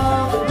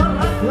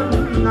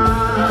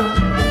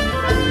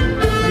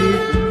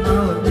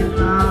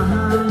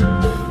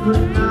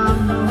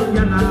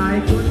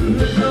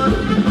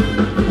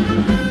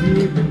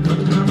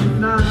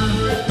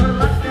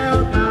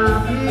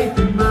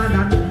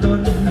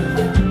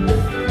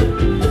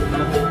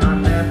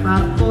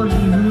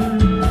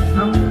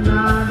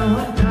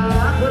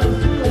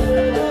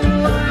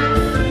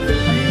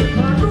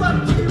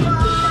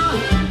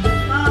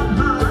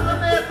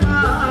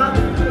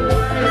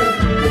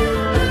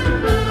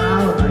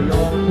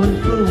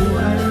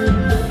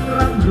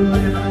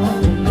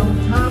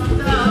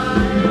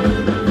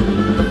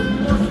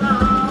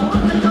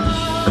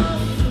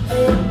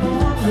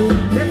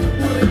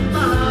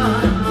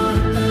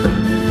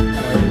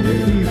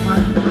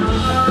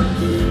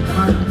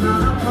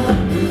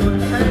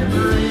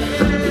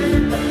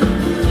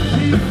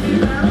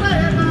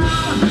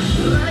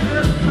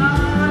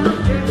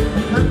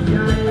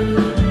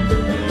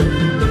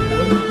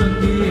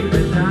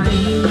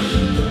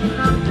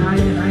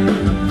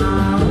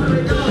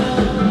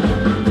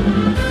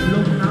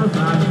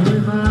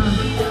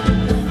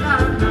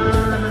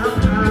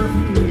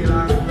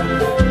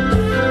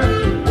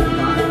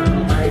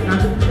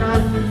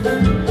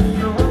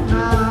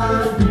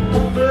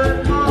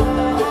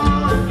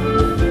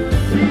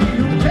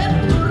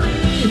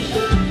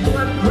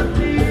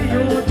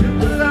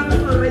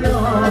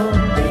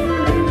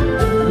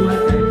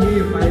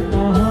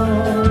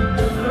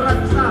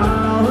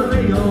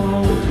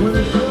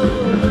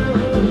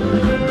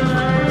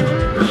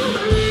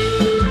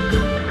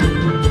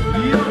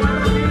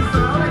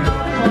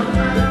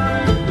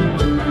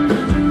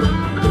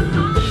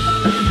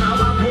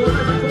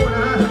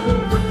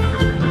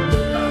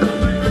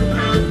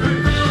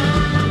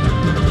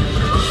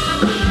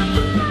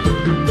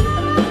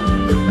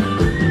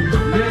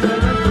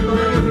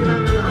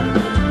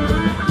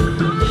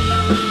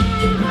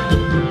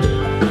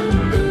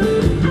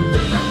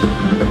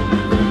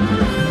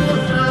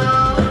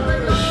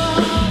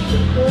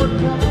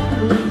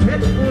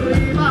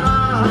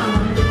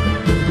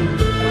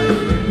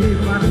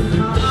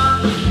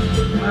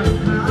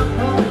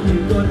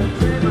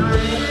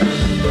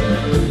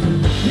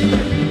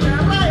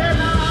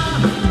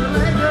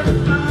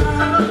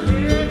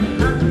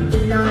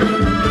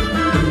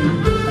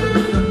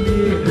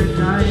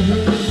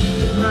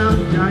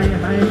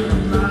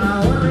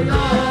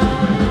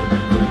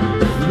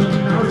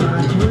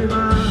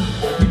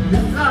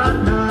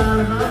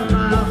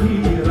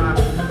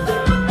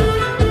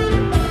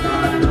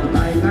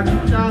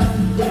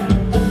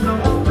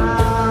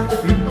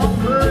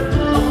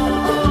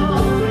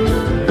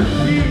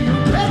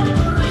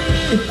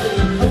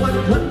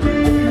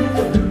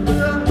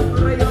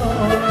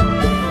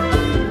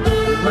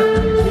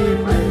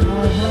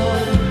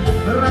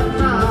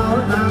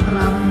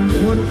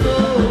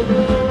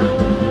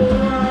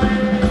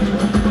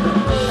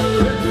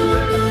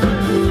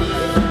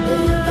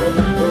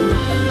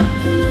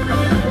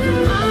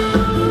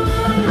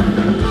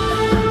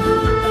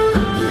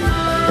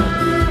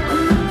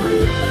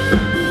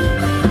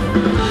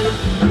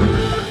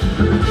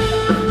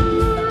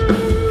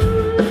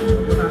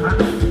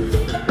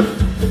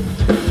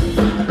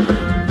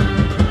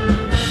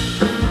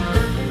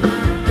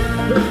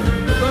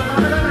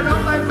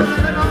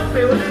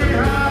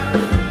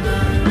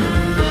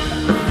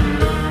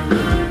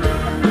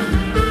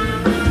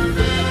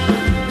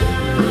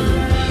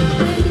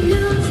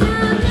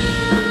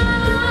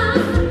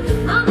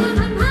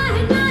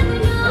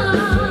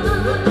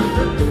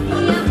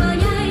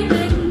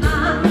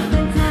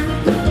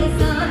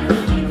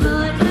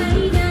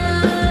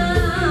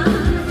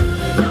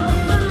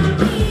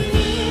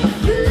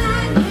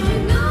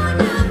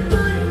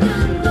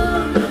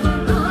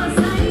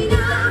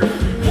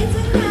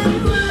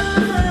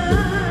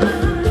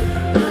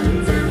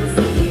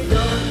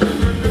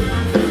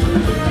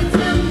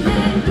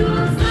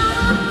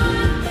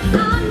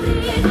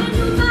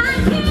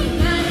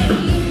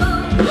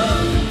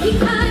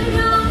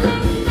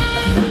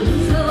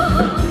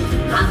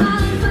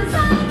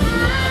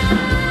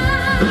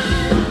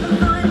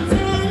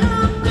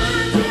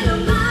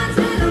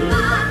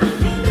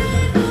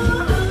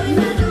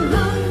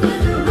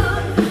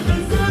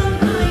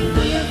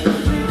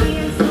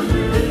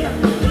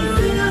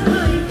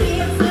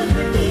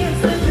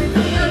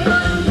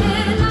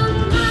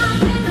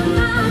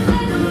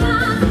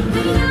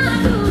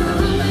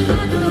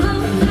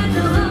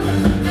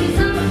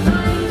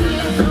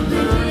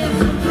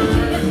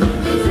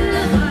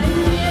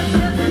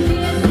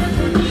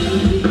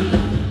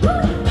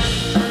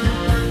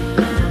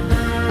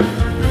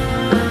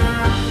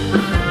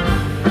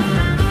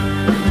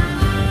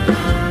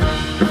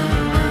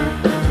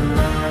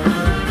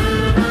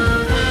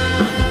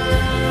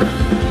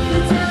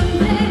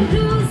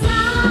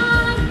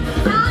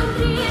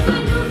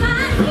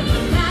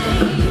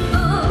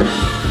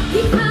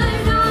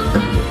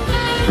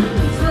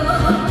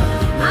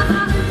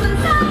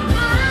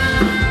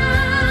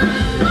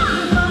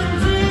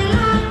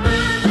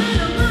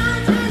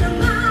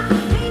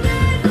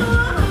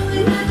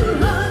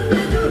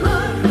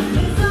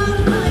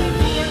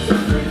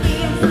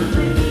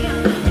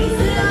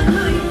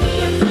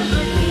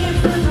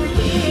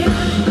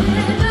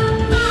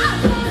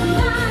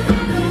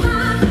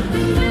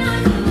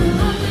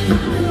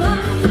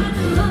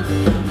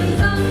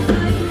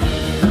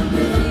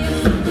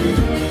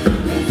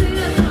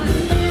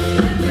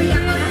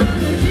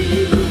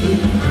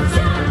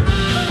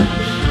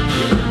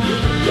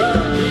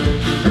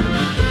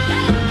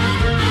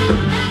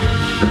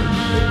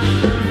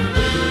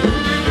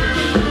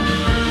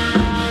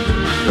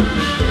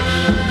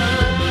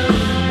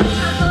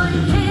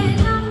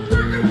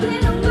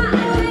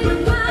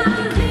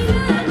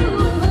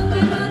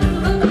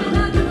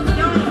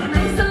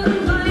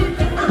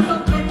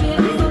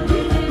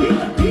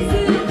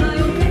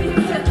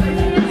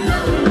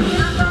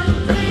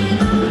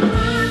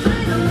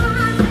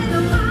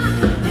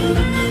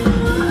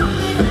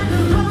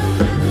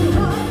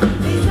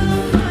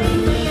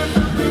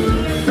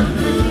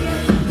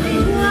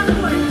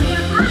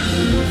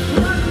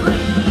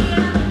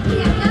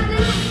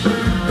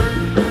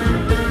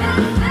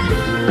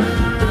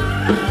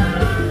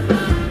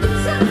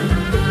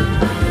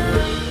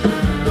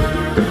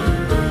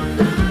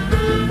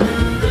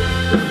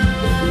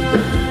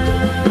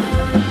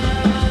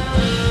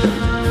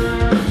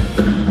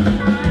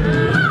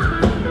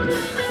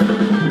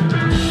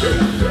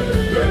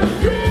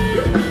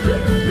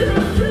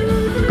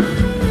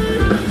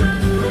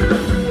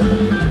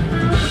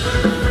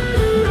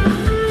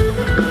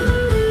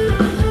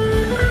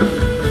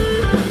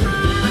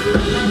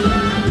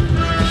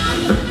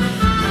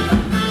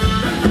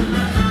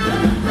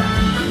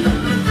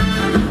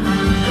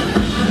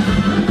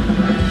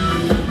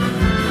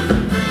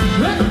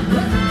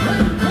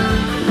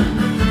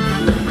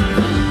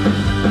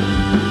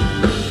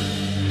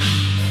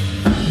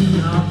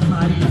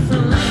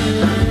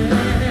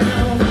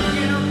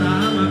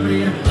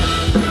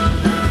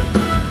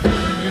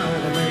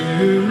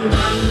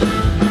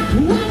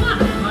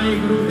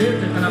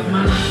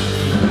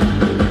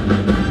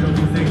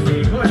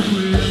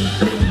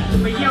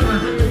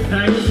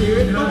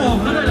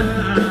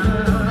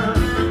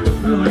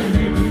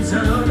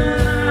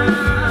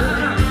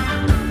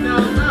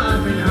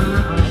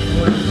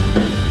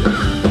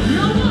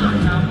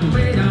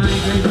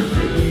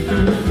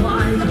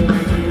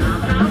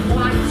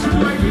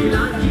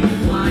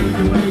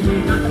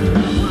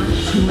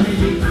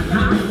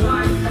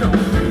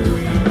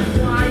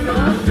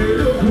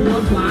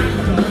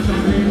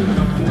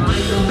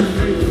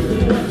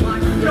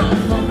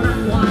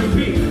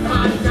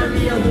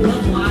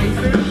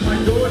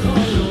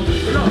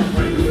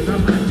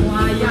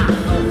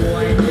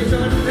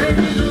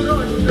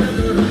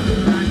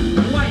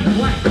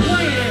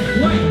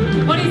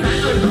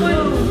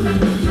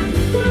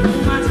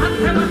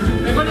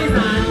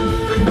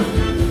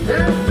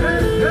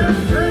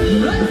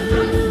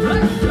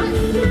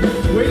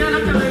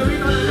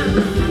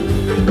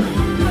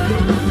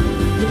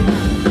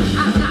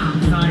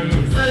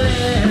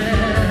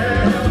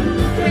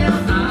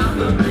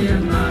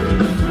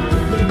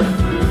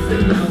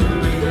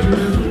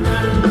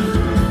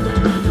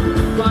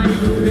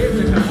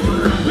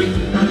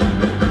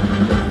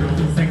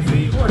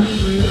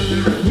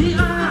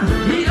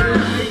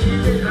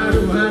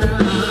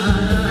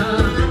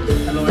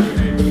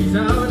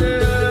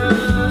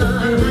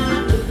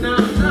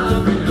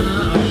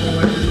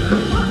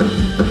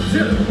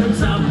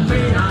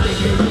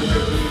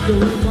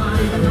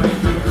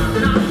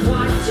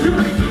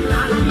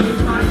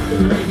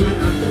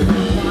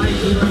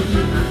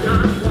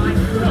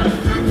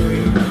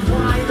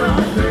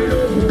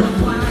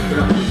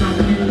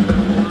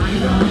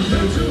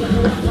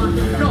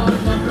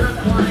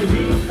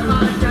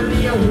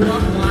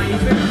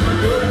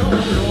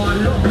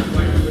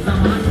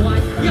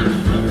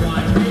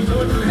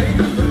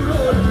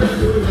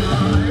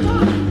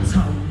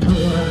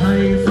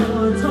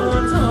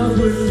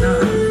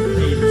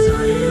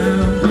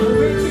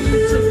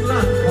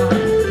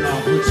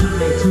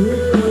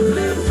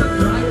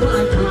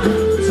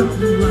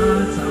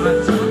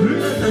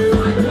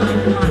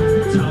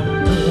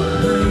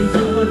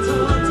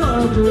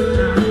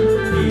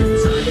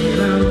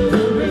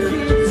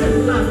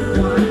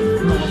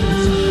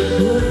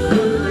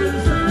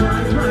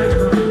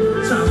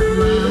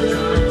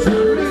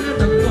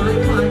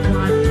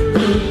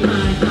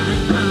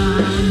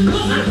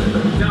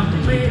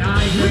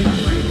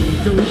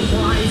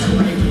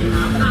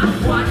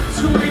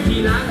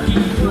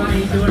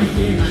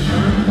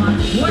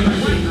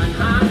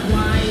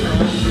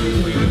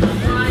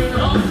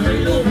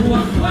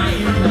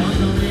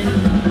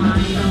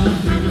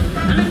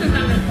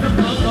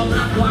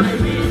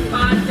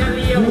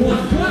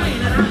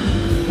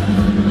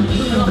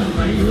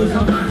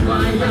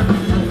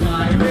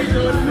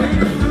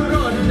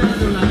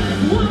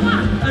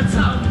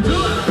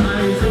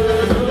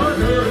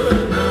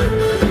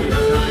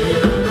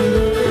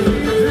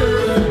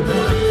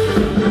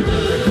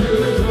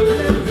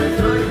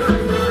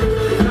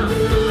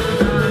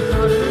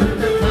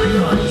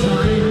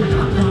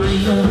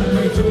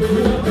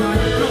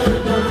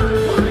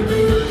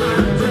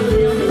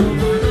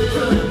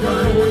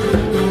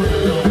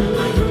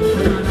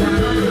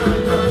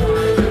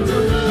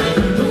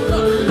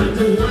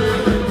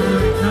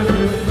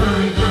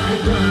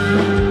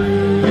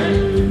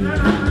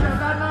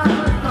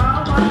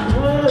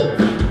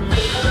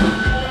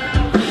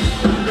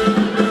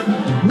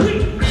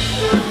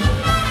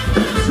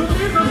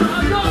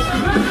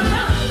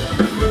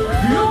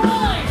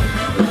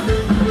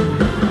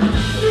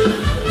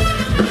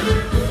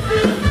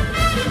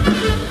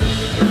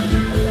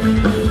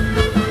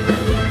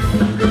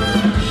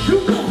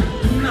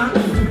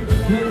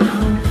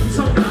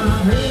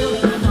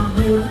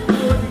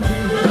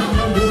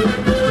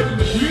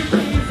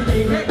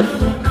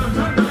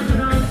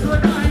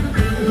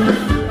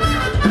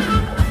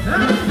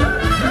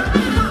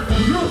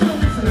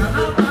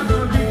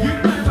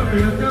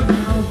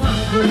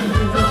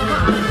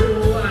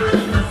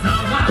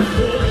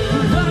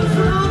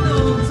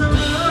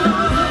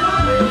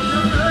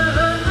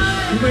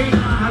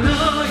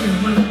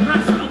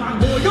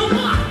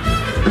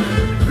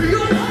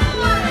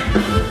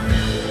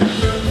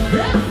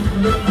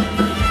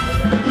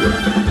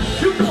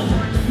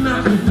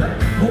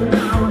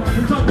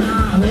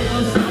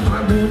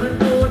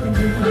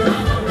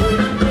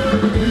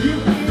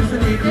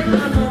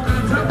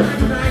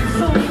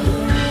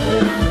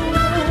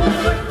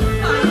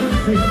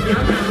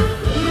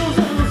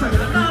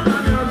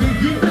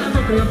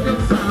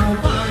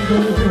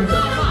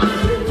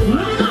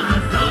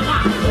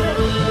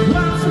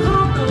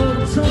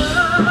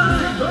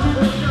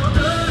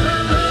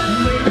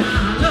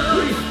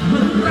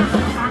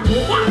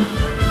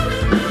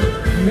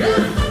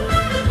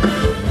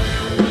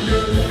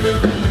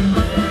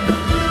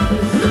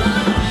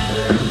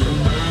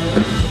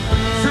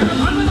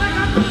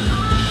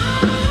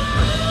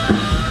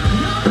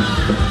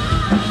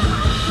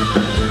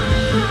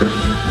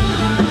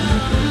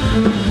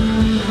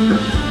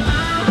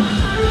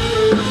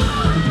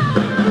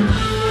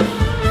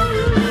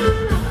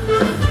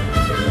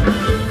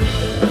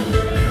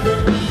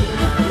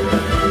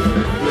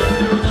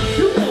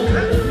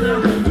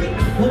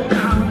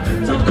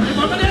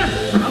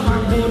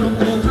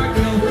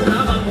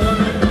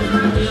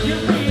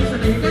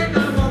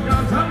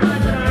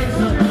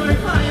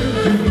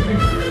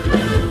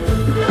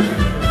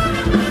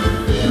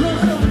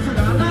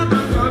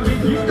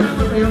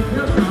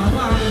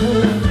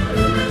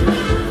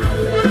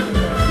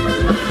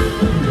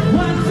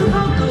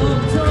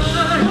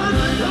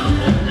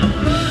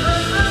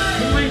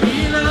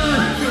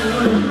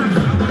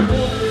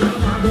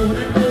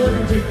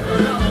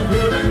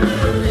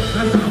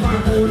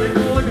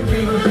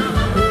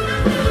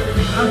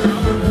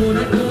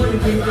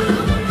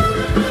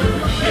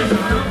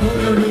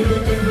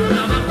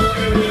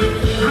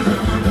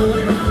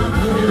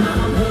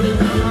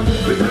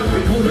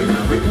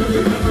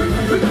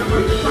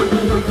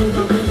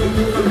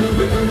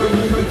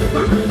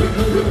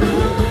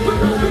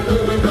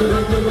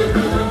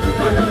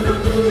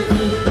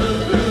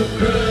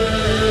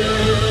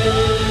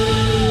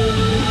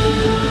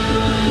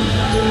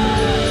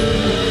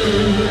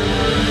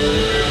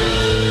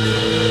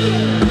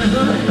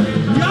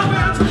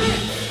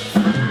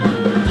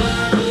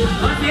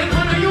ขอเสียงค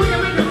นอายุยัง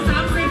ไม่ถึง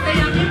30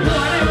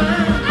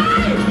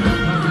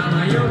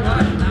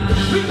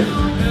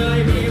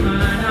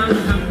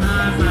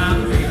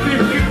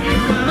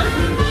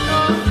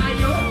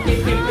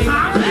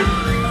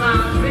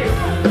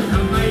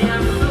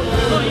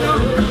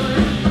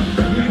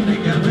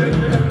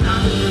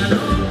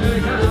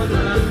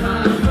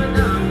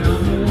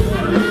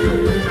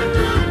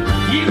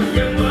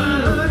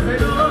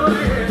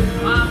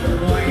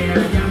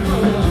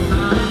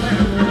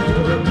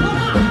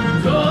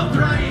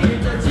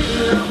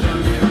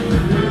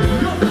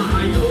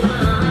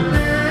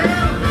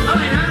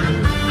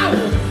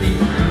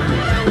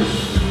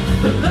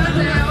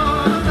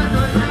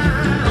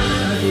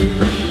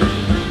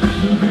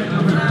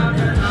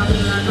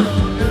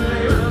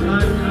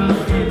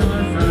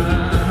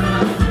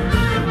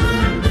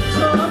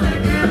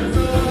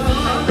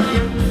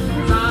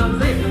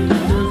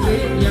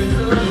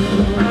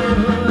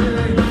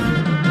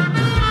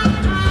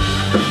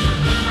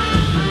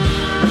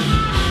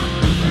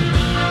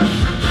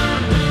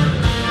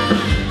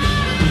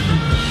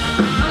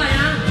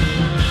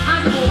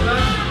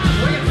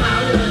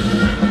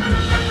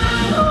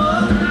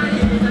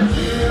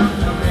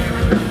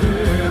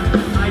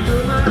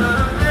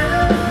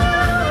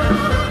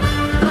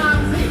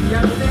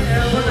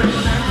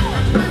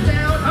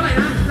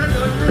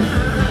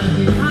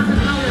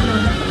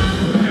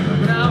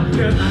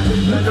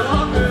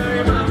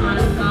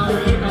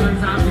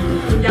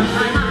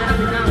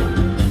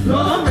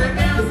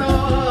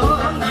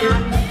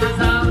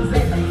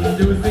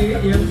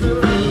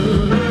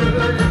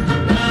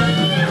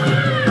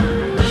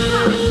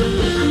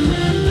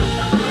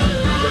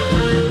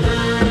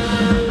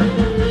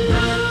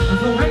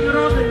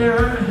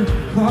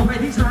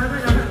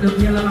 เดี๋ยวเ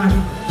พียรละลาย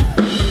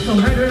ส่ง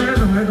ให้ด้วยนะ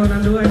ส่งให้ตัวนั้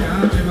นด้วยนะ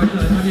เป็นวันเ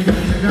กิดท่านดี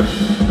ๆนะครับ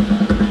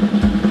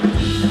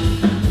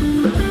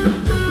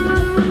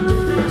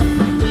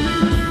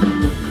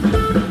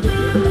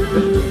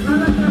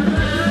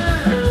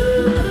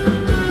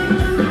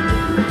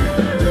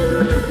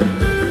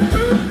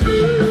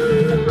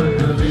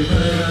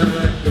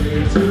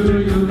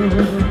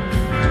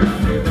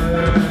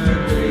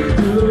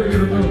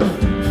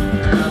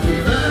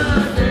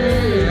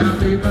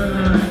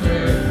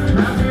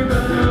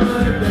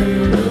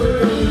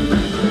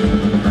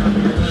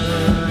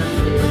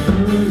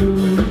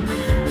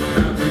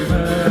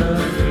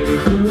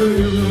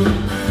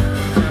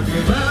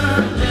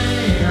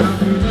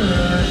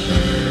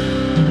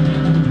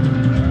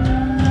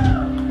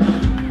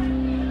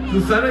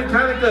สำหรับค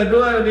รั้งวันเกิด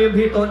ด้วยวันนี้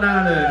พี่โต๊ะหน้า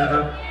เลยนะค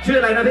รับชื่อ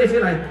อะไรนะพี่ชื่อ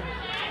อะไร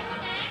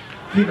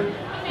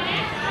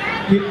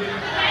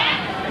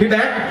พี่แบ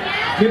ง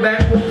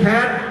ค์ปุ๊บแค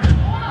ท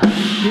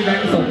พี่แบง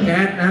ค์ส่งแก๊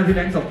สนะพี่แบ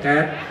งค์ส่งแก๊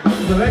ส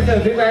ส่วนวันเกิด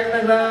พี่แบงค์น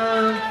ะครั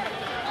บ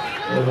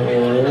โอ้โห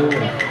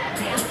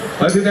ข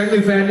อพี่แบงค์มี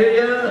แฟน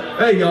เยอะ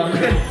ๆหยอกเ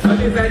ล่นขอ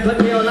มีแฟนคน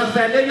เดียวรักแฟ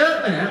นเยอะ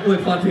ๆแหมอวย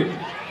พรผิด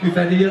มีแฟ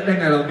นเยอะๆได้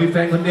ไงเรามีแฟ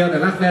นคนเดียวแต่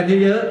รักแฟน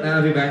เยอะๆนะ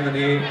พี่แบงค์วัน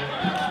นี้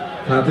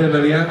พาเพื่อนม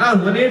าเลี้ยง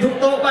วันนี้ทุก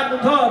โต๊ะบ้านคุ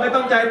ณพ่อไม่ต้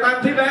องจ่ายตัง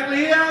ค์พี่แบงค์เ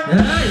ลี้ยง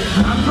เฮ้ย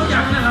ถามเขา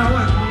ยังนะเรา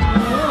อ่ะ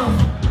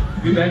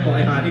พี่แบงค์บอกไ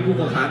อ้หานี่กู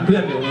ขอขานเพื่อ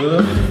นอยู่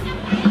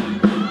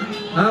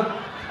ครับ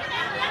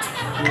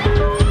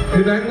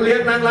พี่แบงค์เลี้ย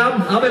งนางร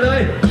ำเอาไปเลย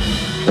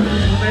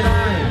ไม่ไ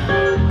ด้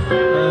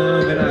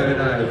ไม่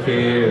ได้โอเค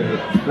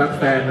รัก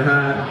แฟนนะฮะ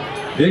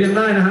เดี๋ยวยังไ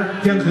ด้นะฮะ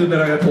เที่ยงคืนเป็น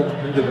กระทง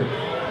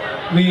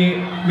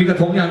มีกระ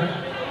ทงยัง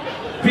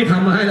พี่ท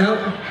ำมาให้แล้ว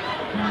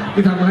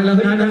พี่ทำมาให้แล้วใ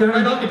ห้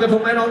น้องหยิบกระท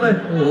งให้น้องเลย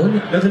โอ้โห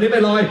เดี๋ยวคืนนี้ไป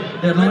ลอย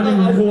เดี๋ยวน้องต้อง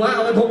เอาหัวเอ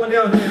ากระทงคนเดี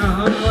ยวนี่เอ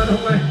ากระทง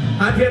ไป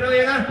หาเทียนเอาเอ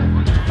งนะ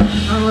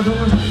เอากระทง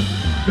มา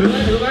ถื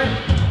อไว้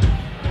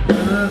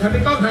ใครมี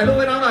กล้องถ่ายรูป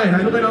ให้น้องหน่อย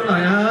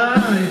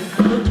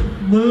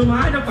มือไม้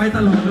จะไปต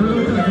ลอดเล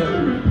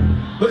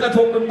ยกระท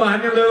งมึงบาน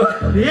ยังเลย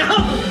เดี๋ยว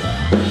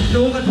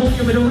ดูกระทงจ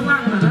ะไปดูข้างล่า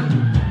งขนาดนั้น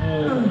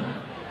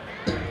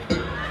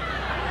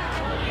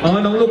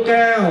น้องลูกแ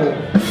ก้ว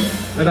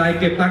อะไร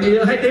เก็บตังค์เย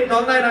อะให้ติ๊บน้อ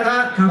งได้นะคะ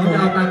เขาจะ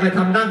เอาตังค์ไปท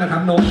ำดั้งกับท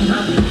ำนมนะครั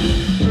บ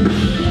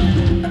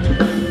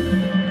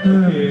โอ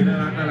เคน่า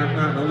รักม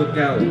ากน้องลูกแ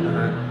ก้วนะ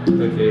ฮะ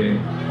โอเค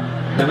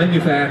แต่ไม่มี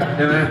แฟนใ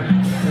ช่ไหม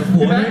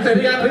พี่แบงค์เสร็จห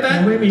รือยังพี่แบง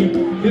ค์ไม่มี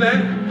พี่แบง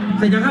ค์เ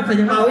สร็จยังครับเป่า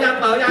ยัง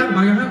ครับ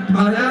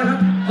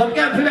หอมแ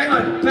ก้มพี่แบงค์หน่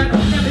อยแฟนห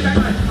อมแก้มพี่แบงค์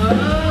หน่อย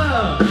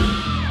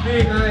นี่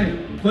ไง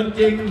คนจ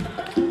ริง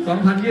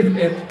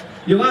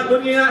2021อยู่บ้านคุ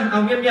ณงี้นะเอา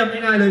เงียบๆ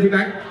ง่ายๆเลยพี่แบ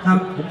งค์ครับ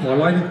ผมขอ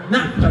100น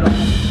ะตลอด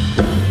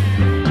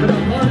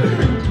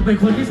เป็น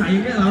คนที่ใส่อย่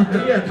างนี้เรา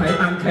เนี่ยถ่าย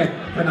ตังแขก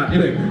ขนาดนี้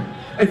เลย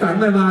ไอ้สัง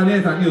มาเนี่ย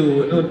สังอยู่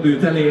นู่นอยู่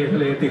ทะเล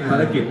ติดภา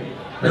รกิจ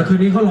แล้วคืน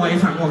นี้เขาลอย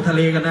สังออกทะเ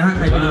ลกันนะฮะใ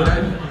ครไปดูได้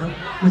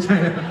ไม่ใช่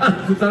นะ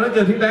สุขสันต์วันเ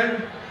กิดพี่แบงค์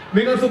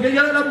มีความสุขเย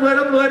อะๆร่ำรวย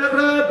นะค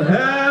รับ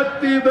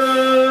Happy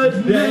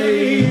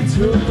birthday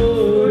to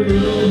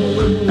you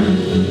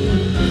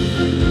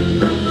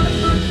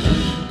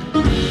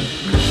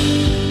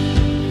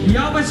ย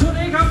าวไปชุด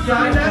นี้ครับส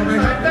ายแด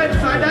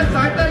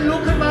นลุ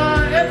กขึ้นมา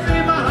FC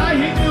มาหา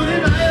หิงอยู่ที่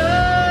ไหน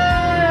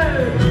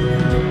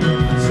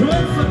ช่ว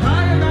งสุดท้า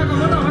ยการของ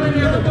เราให้เ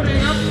รียนตัวเอง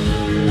ครับ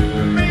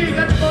มี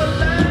กันหมด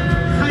แล้ว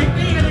ใคร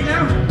มีกันอีกแล้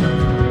ว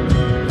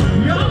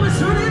ยอมมา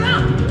ชุดนี้นะ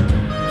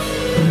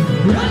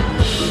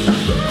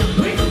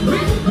วิ่ง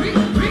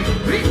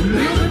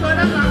ขึ้นมา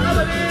ด้านหลังครับ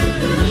วันนี้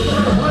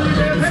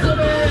Holiday เพชรบุ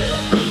รี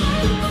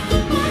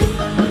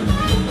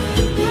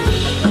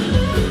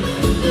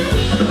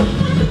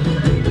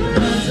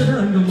จะเดิ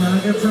นเข้ามา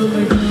ก็ทำใ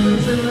ห้เธอ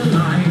ฉันละล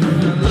าย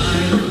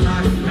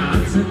อยาก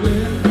จะเลื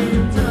อกให้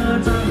เธอ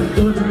ทำ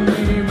ตัวเธอไม่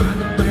ได้มา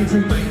ต้องไปถึ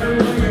งไม่รู้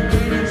ว่าอย่างไร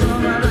ได้ชอบ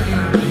อะไร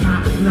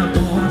แล้วบ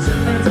อกฉัน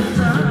ได้ทุกท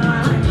า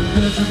งเธ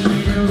อจะไม่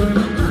ได้รวยม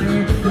าไป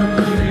เราไ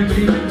ม่ได้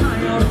มีเป็นไทย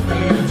เอาเราเอ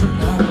งจะ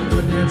บอกว่าค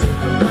นเดียวที่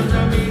มันจ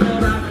ะมีเรา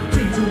รัก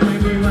ที่จะไม่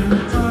มีวัน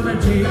ทอด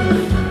ทิ้ง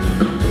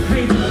ให้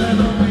เธอ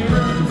ต้องไม่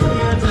ต้องเสี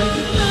ยใจ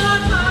หน้า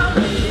ตาไ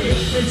ม่ดี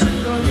แต่ฉัน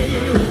ก็มี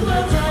หัว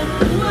ใจข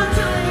อง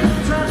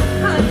เธอ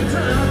ให้เธ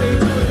อไป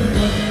จนหม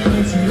ดใน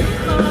ชีวิต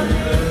ตอน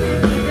นี้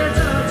มีแค่เธ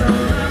อเท่า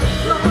นั้น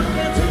รอแ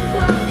ค่ทุก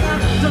วันกัน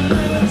ทำไม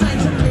หัวใจ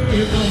ฉันมี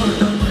พอ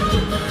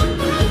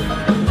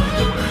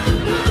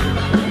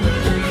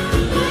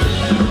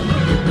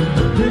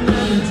ถึงแ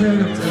ม้จะเจอ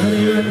กับเธอใน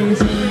วันนี้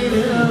ฉันไม่เห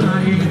ลืออะไร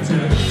กับเธอ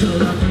เธอ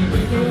รับไม่ไหว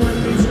ในวัน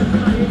ที่ฉันไ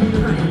ม่มีใ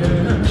ครเลย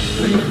ไ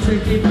ม่อยากจะ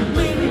คิดไ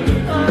ม่มี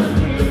ตอน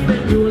ที่เป็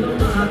นอยู่แล้ว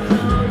มาข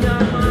ออย่า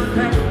มาแ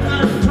ข่งกั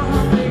นชอ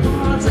บไม่พอ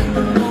ใจ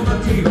ต้องมองกัน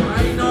ที่ภา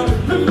ยนอก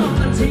แล้วมอง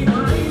กันที่ภ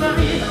ายใน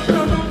เร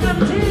ามองกัน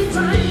ที่ใจ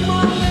มอ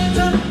งให้เธ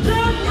อไ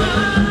ด้ไหม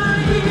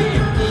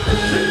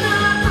ฉันหน้า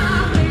ตา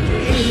ไม่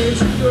ดี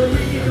ฉันก็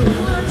มีหั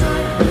วใจ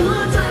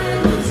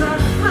ของฉัน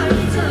ให้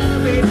เธอ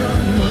ไปจ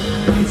นหมด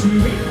ในชี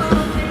วิตตอ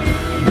นนี้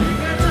มี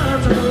แค่เธอ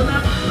เท่านั้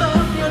นรอ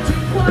เดียวถึ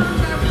งความ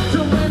รักท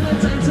ำไมใน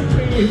ใจฉัน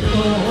มีพ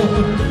อ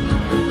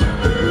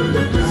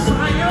ใ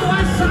ส่เอาไว้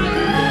ใส่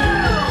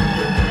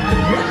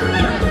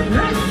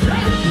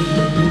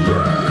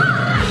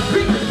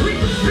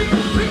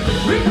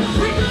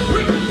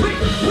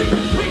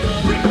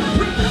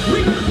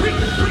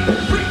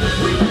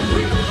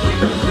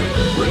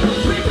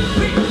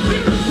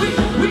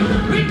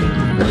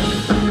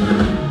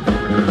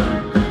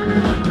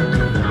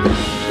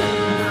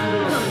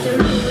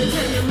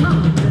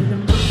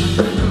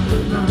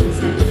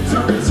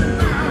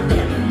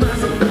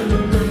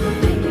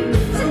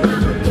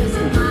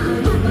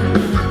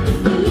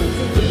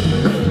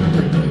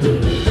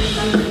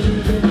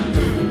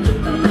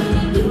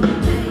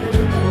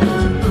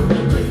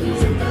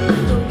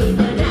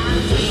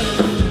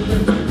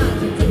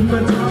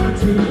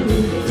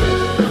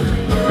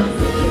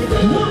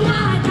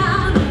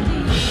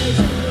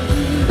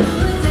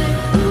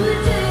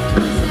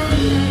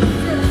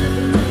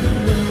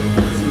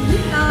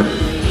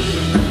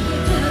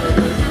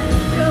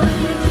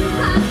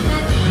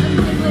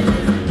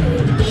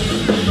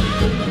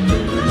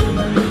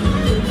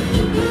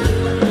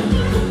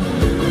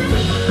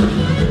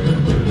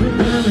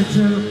เจ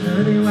อเธอ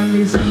ในวัน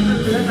ที่ฉันนั้น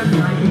เหลือแต่ใค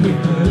ร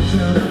เธอเจ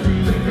อ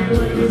ใน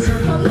วันที่ฉัน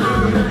ไม่ไ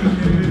ด้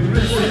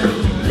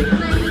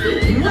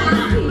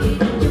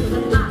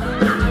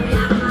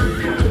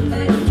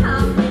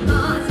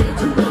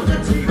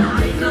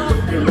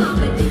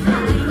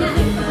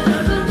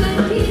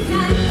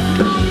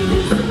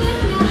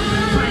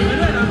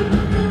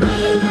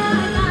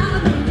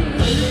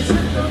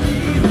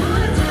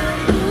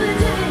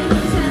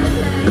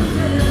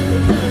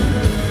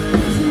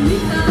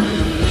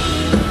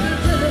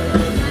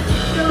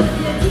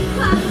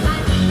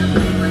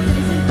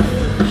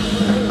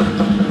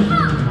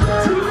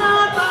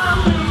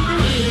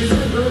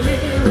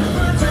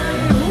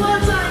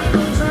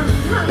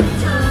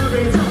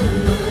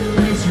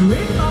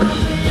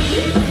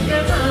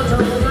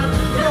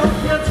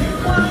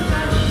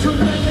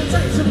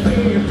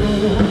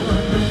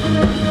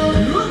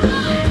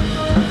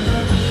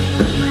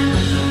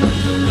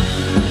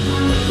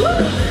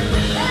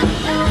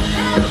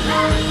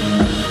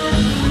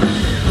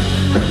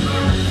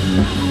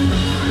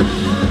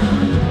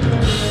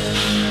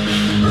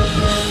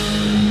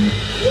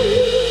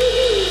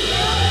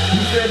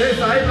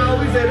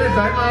พิเศษให้ส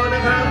ายเมาน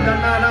ะครับด้าน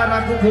หน้าน่ารั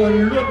กทุกคน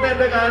ร่วมเต้น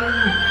ด้วยกัน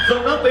ส่ง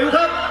น้องปิ๋วค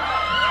รับ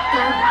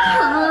กับค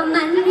อ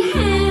มันแ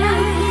ห้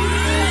ง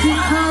ที่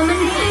คอมั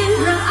นแห้ง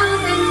เราเอา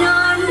แต่น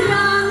อน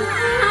ร้องไ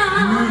ห้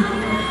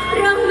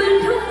ร้องมัน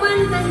ทุกวัน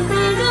ตั้งแ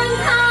ต่เดิน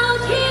เข้า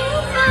ทิ้ง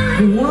กัน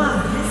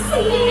เ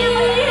สีย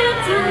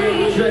ใจ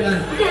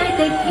ได้แ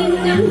ต่กิน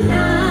น้ำต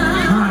า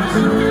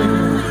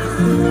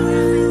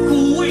กู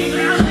อีกแ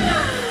ล้ว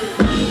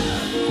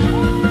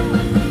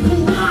กู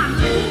ว่า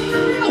แล้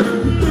ว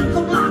มึงต้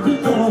องลากกู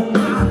ออกม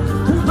า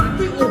ทุกครั้ง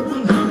ที่อกมึ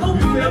งต้อง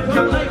มีแล้วท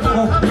ำอะไรออ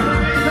ก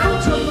แล้ว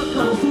เชิญมา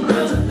ต่อสู้กั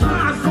นจะฆ่า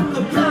สม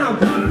กับเจ้า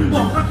บ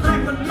อกรักแรก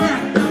มันแยก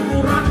กู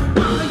รักม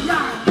ากไม่ย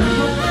ากพ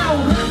อแก้ว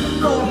รักมัน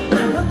โดดแ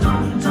ต่ถ้าท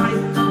ำใจ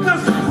ก็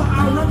สุขเอ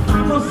าน้ำตา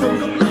ผสม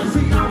กับเหล้า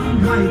สีอัม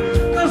ไผ่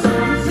ก็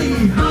3 4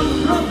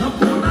 5เริ่มทำ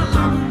ตัวน่าล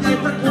ำใหญ่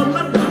ตะโกน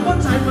ลั่นว่าหัว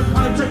ใจมันพ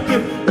ายจะเก็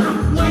บ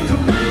ไว้ท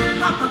ำไม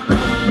ถ้าตัดด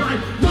อกไร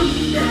มึง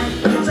แย่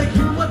ใจ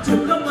คิดว่าถึง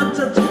แล้วมันจ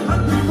ะจบทั้ง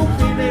ที่ทุก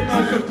ทีในนอ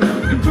นกับเธอ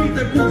ที่แ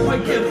ต่กูคอย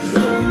เก็บ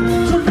ส่ง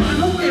จนวันเ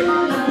ขาเก็บมึ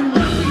ง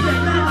รักที่ใหญ่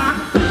น่ารัก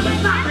ไม่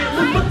น่าแต่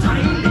มึงมาใช้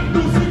ลิง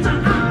ดูสิจะ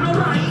เอาอะ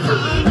ไร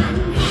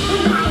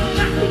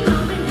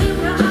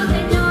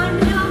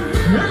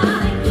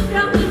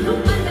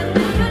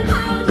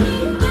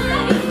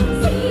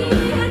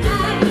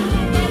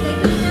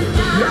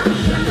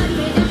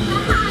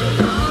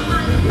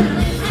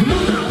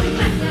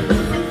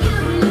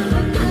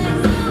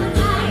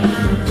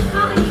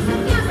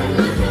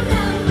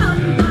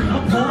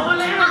พอ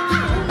แล้ว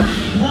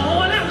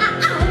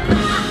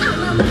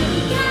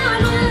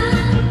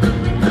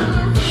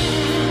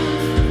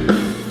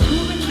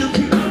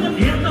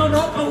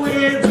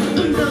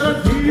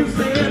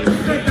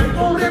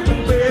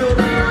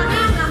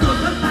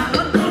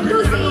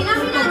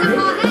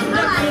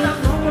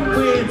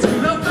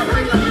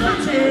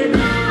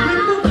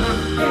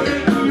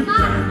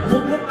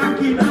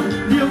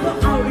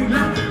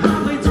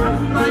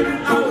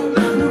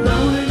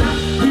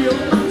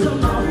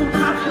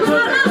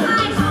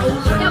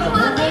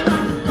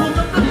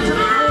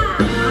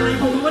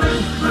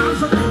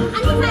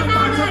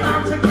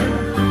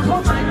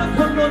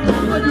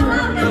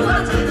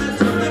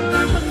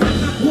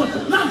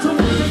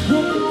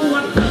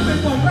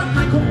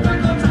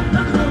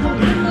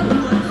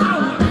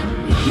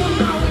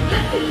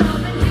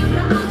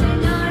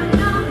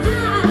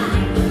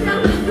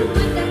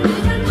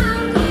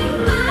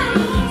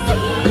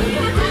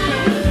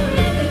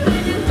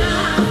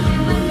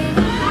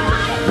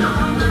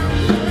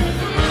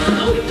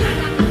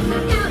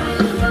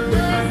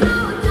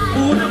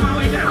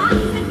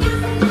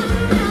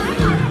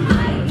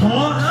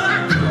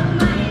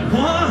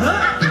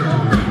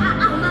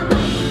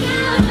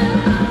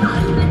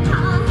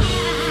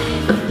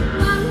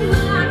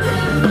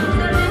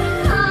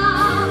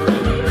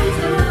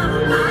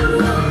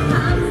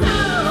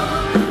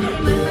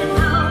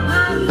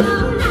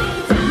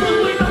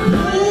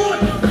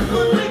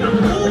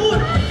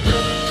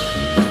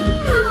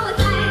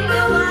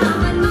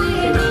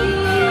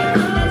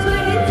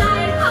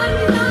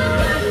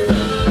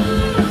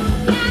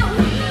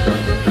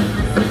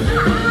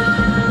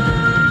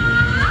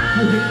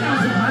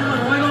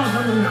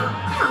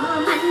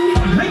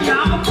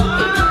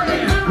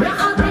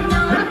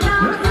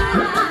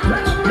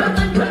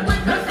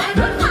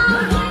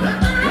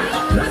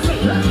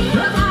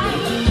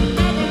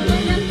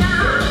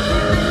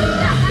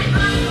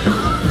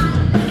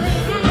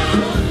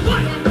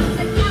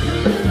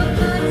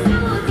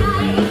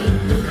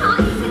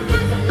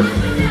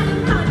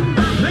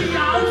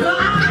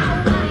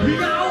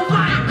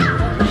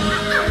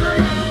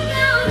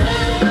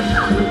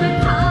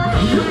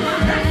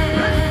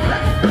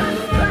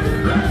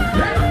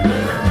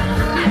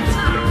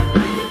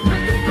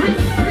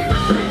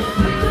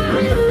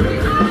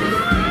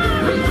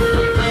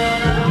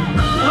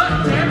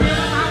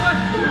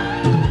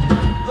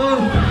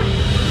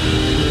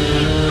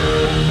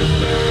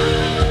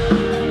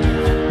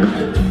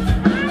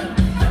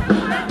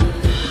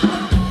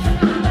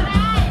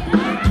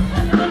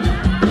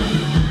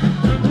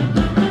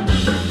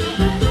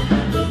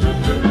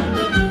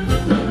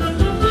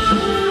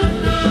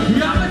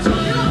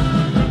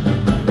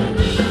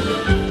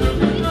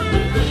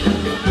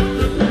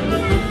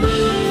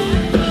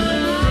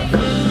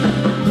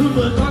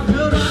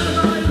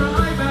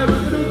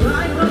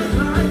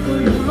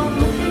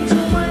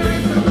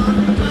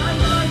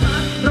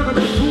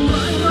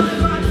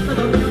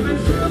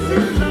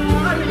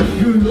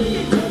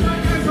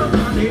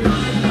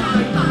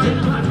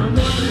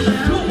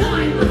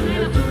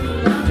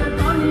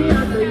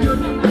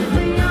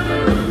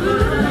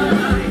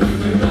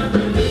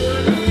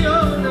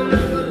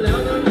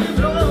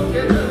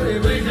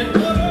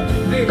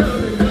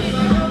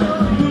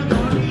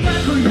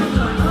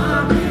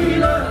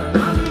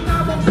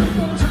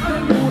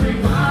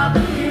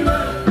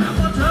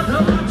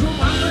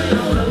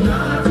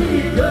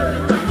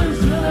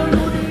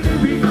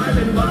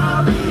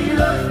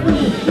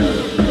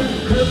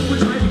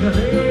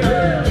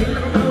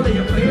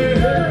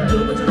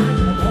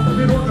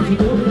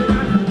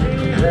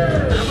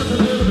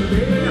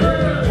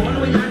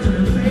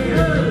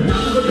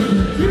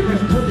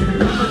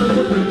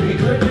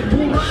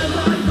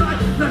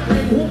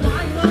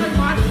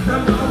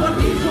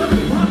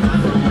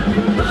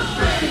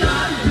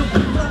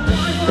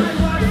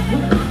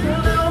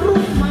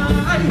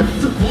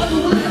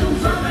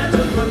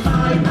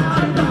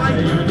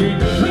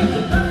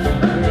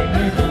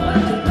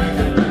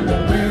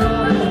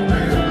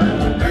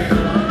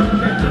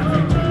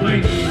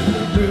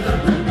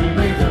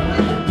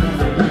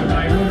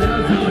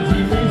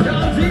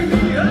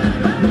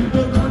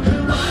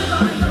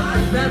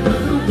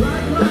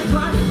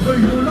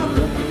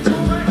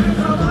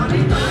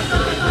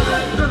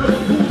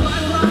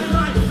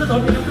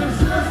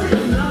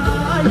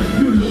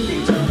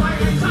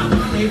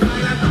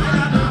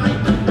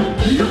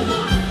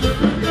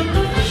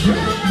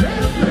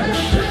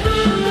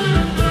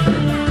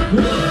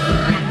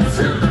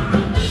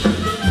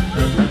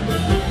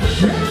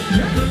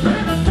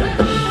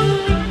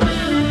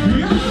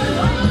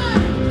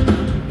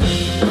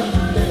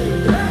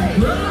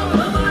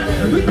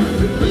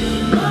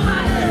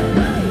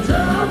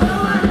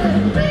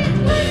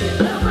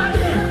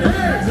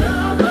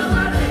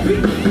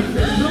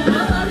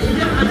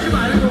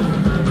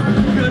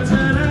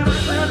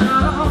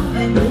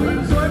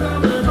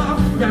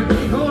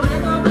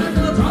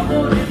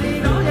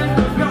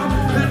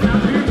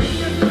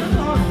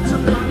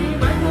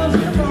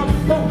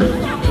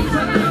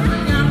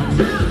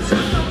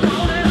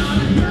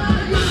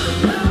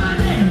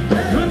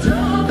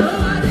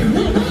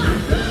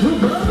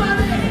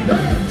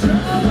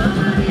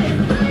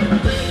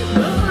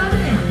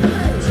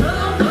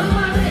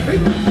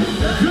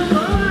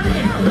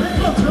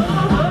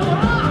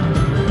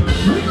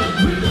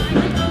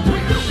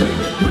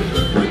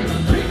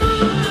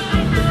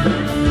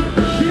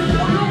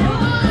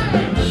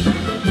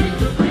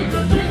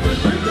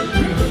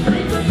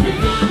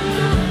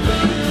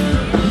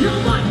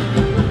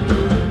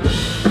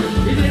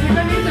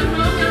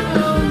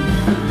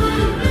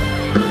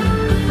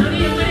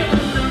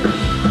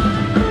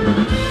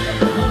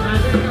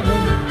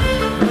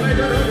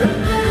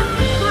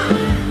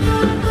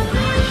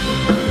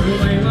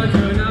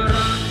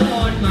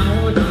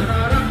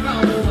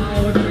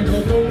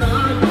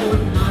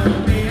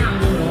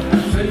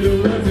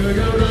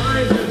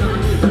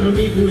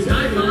ชา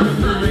ยมาก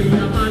มายอ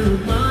ย่ามาลู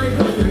กไม้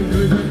ก็ยังเธ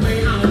อจะไม่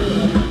เอา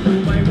รู้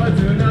ไหมว่าเธ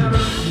อน่า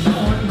รักต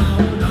อนเมา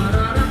น่า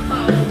รักเบ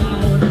าเบา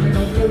แต่ไม่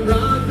ต้องรุนแร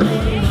งตอ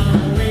นเมา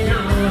ไม่เอ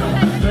า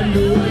ฉัน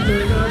รู้ว่าเธ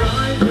อน่ารั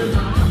กเธอท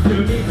ำเธ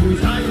อมีผู้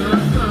ชายมา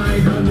กมาย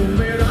ถ้าหนุ่มไ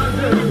ม่รักเธ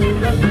อคง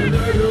รักเธอไ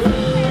ด้รู้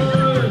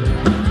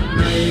ใ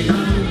นค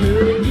ำคื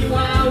นที่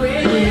ว้าเว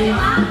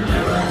แต่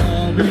เราขอ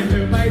เปลี่ยนเธ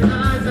อไป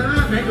ช้า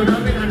ๆแม้ก็ท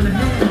ำไม่ทันนะ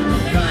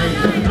ใจ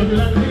กำ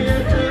ลังเรีย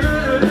กเธอ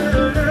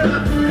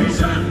ให้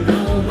ฉันเข้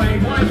าไป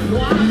คว้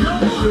า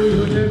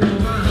ดูเธอเข้า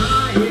มาหา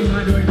เองมา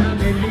โดยถ้าเ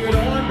ป็นที่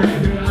ร้อนแต่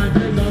เธออาจจ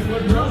ะสอบค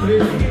นร้องเรี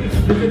ยน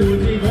จะดู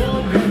ที่ผ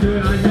มเป็นเธอ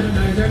อาจจะไ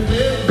ด้ฉันเ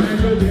พียงแต่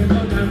ก็เพียงต้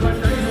องการวัน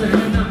ไหนแส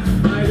นนะ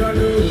I don't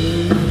know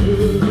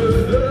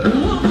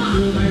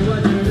รู้ไหมว่า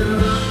เธอน่า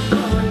รักต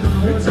อนเมา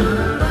ฉัน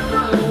รักเบ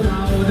าเบา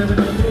แต่ไม่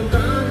ต้องรุนแร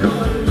งตอ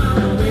นเมา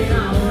ไม่เอ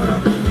าหรอ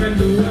กฉัน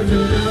รู้ว่าเธ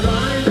อน่า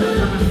รักเ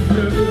ธ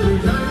อคือผู้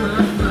ชายมา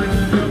กมาย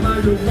เธอมา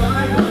ดูไว้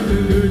ก็คื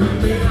อเธอจะ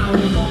ไม่เอา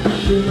หรอก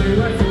รู้ไหม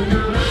ว่าเธอน่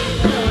ารัก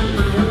ตอนเม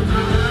า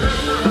ฉันรัก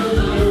เบาเ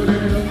บาแต่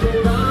ไม่ต้องรุน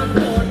แรงต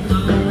อนเม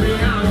าไม่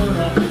เอาหร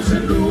อกฉั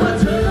นรู้ว่า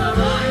เธอน่า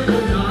รัก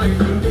ผู้ชาย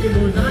คือ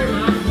ผู้ชายม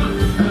ากมาย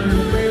ถ้าลู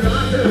กไม่รั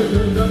กเธอค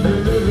งจะไม่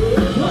รู้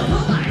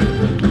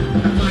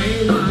ไม่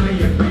ว่า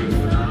ยังไง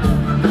ก็ตา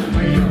มไ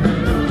ม่ยอ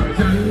ม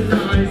ฉันไ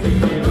ด้สิ่ง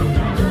ที่ต้องก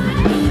าร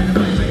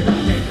ฉันไม่ต้อง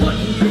แค่คน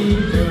ที่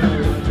เธอ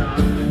ต้องกา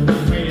ร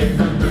ไม่ได้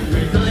ทำไ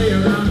ม่ใจ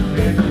รักแ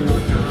ค่ตลอ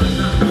ดกาล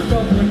นะก็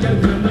ควรจะ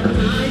เธอมัน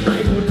หายไป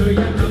หมดเธอ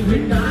ยังทำให้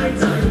ได้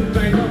ฉันไป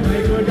ก็ไป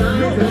ก็ได้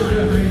เธอจ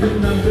ะให้ฉัน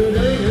ทำเธอไ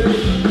ด้เลย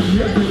อ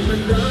ย่าดูมั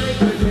นได้เ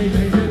ธอใช่ใจ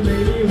ฉันไม่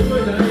มีหัว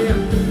ใจ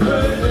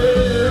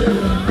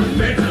แ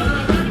ต่เธอ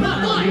กันบ้า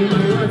บ่อยไม่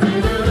ว่าเธอ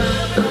จะรั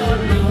กตอน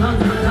เมา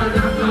ถ้า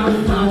รักเบา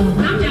เบา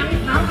น้ำยัง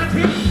น้ำกะ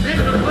ทิได้ไ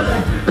ม่ต้องพูดเล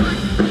ย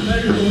ไม่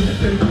รู้จะ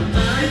เป็นต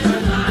ายจะ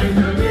ตายเธ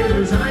อมี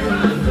ผู้ชายม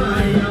ากมา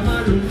ยอย่ามา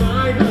ดูไม้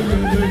ก็ยั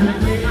งเธอจะ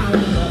ไม่เอา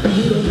หรอก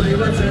รู้ไหม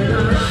ว่าเธอน่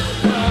ารัก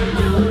ตอนเม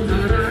าถ้า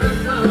รัก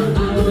เบาเบ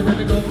าแต่ไ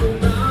ม่ต้องรุน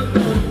แรงต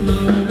อนเมา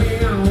ไม่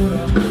เอาหร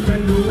อกฉัน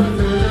รู้ว่าเ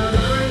ธอน่า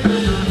รัก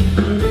เธ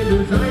อมี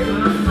ผู้ชายม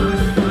ากมาย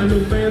ว่าลู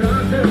กไม่รั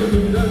กเธอค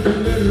งจะ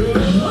ไม่รู้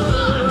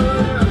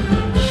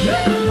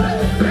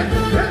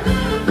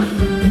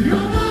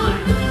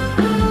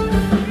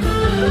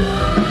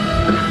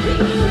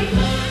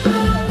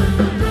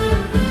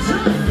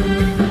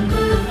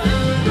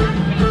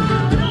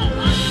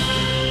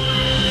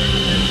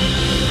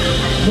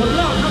หมดร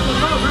อบครับหมด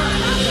รอบครับ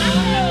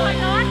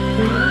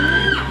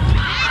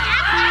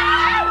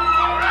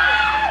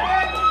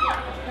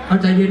เอา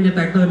ใจเย็นอย่าแ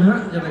ตกตื่นฮะ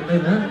อย่าแตกตื่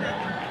นนะ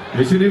เ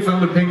ดี๋ยวช่วงนี้ฟัง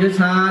บทเพลง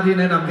ช้าๆที่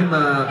แนะนำขึ้นม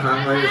าค้าง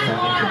ไว้ของ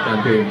การ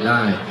เพลงไ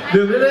ด้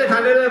ดื่มเรื่อยๆทา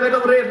นเรื่อยๆไม่ต้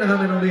องรีบนะครับ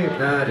ไม่ต้องรีบ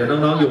นะเดี๋ยว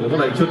น้องๆอยู่กับพวก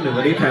เราอีกชุดหนึ่ง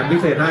วันนี้แถมพิ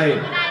เศษให้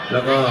แล้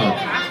วก็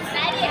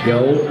เดี๋ย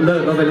วเลิ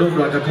กก็ไปร่วม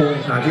ลอยกระทง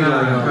หาที่ลอ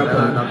ยครับผ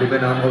มทำเป็นแม่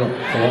น้ำ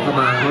ขอเข้า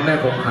มาพ่อแม่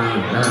คงคา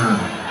นะ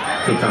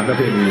13ประเ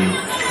พณี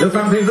เดี๋ยว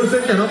ฟังเพลง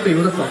ซึ้งๆจากน้องติ๋ว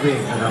ทั้ง2เพลง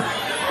นะครับ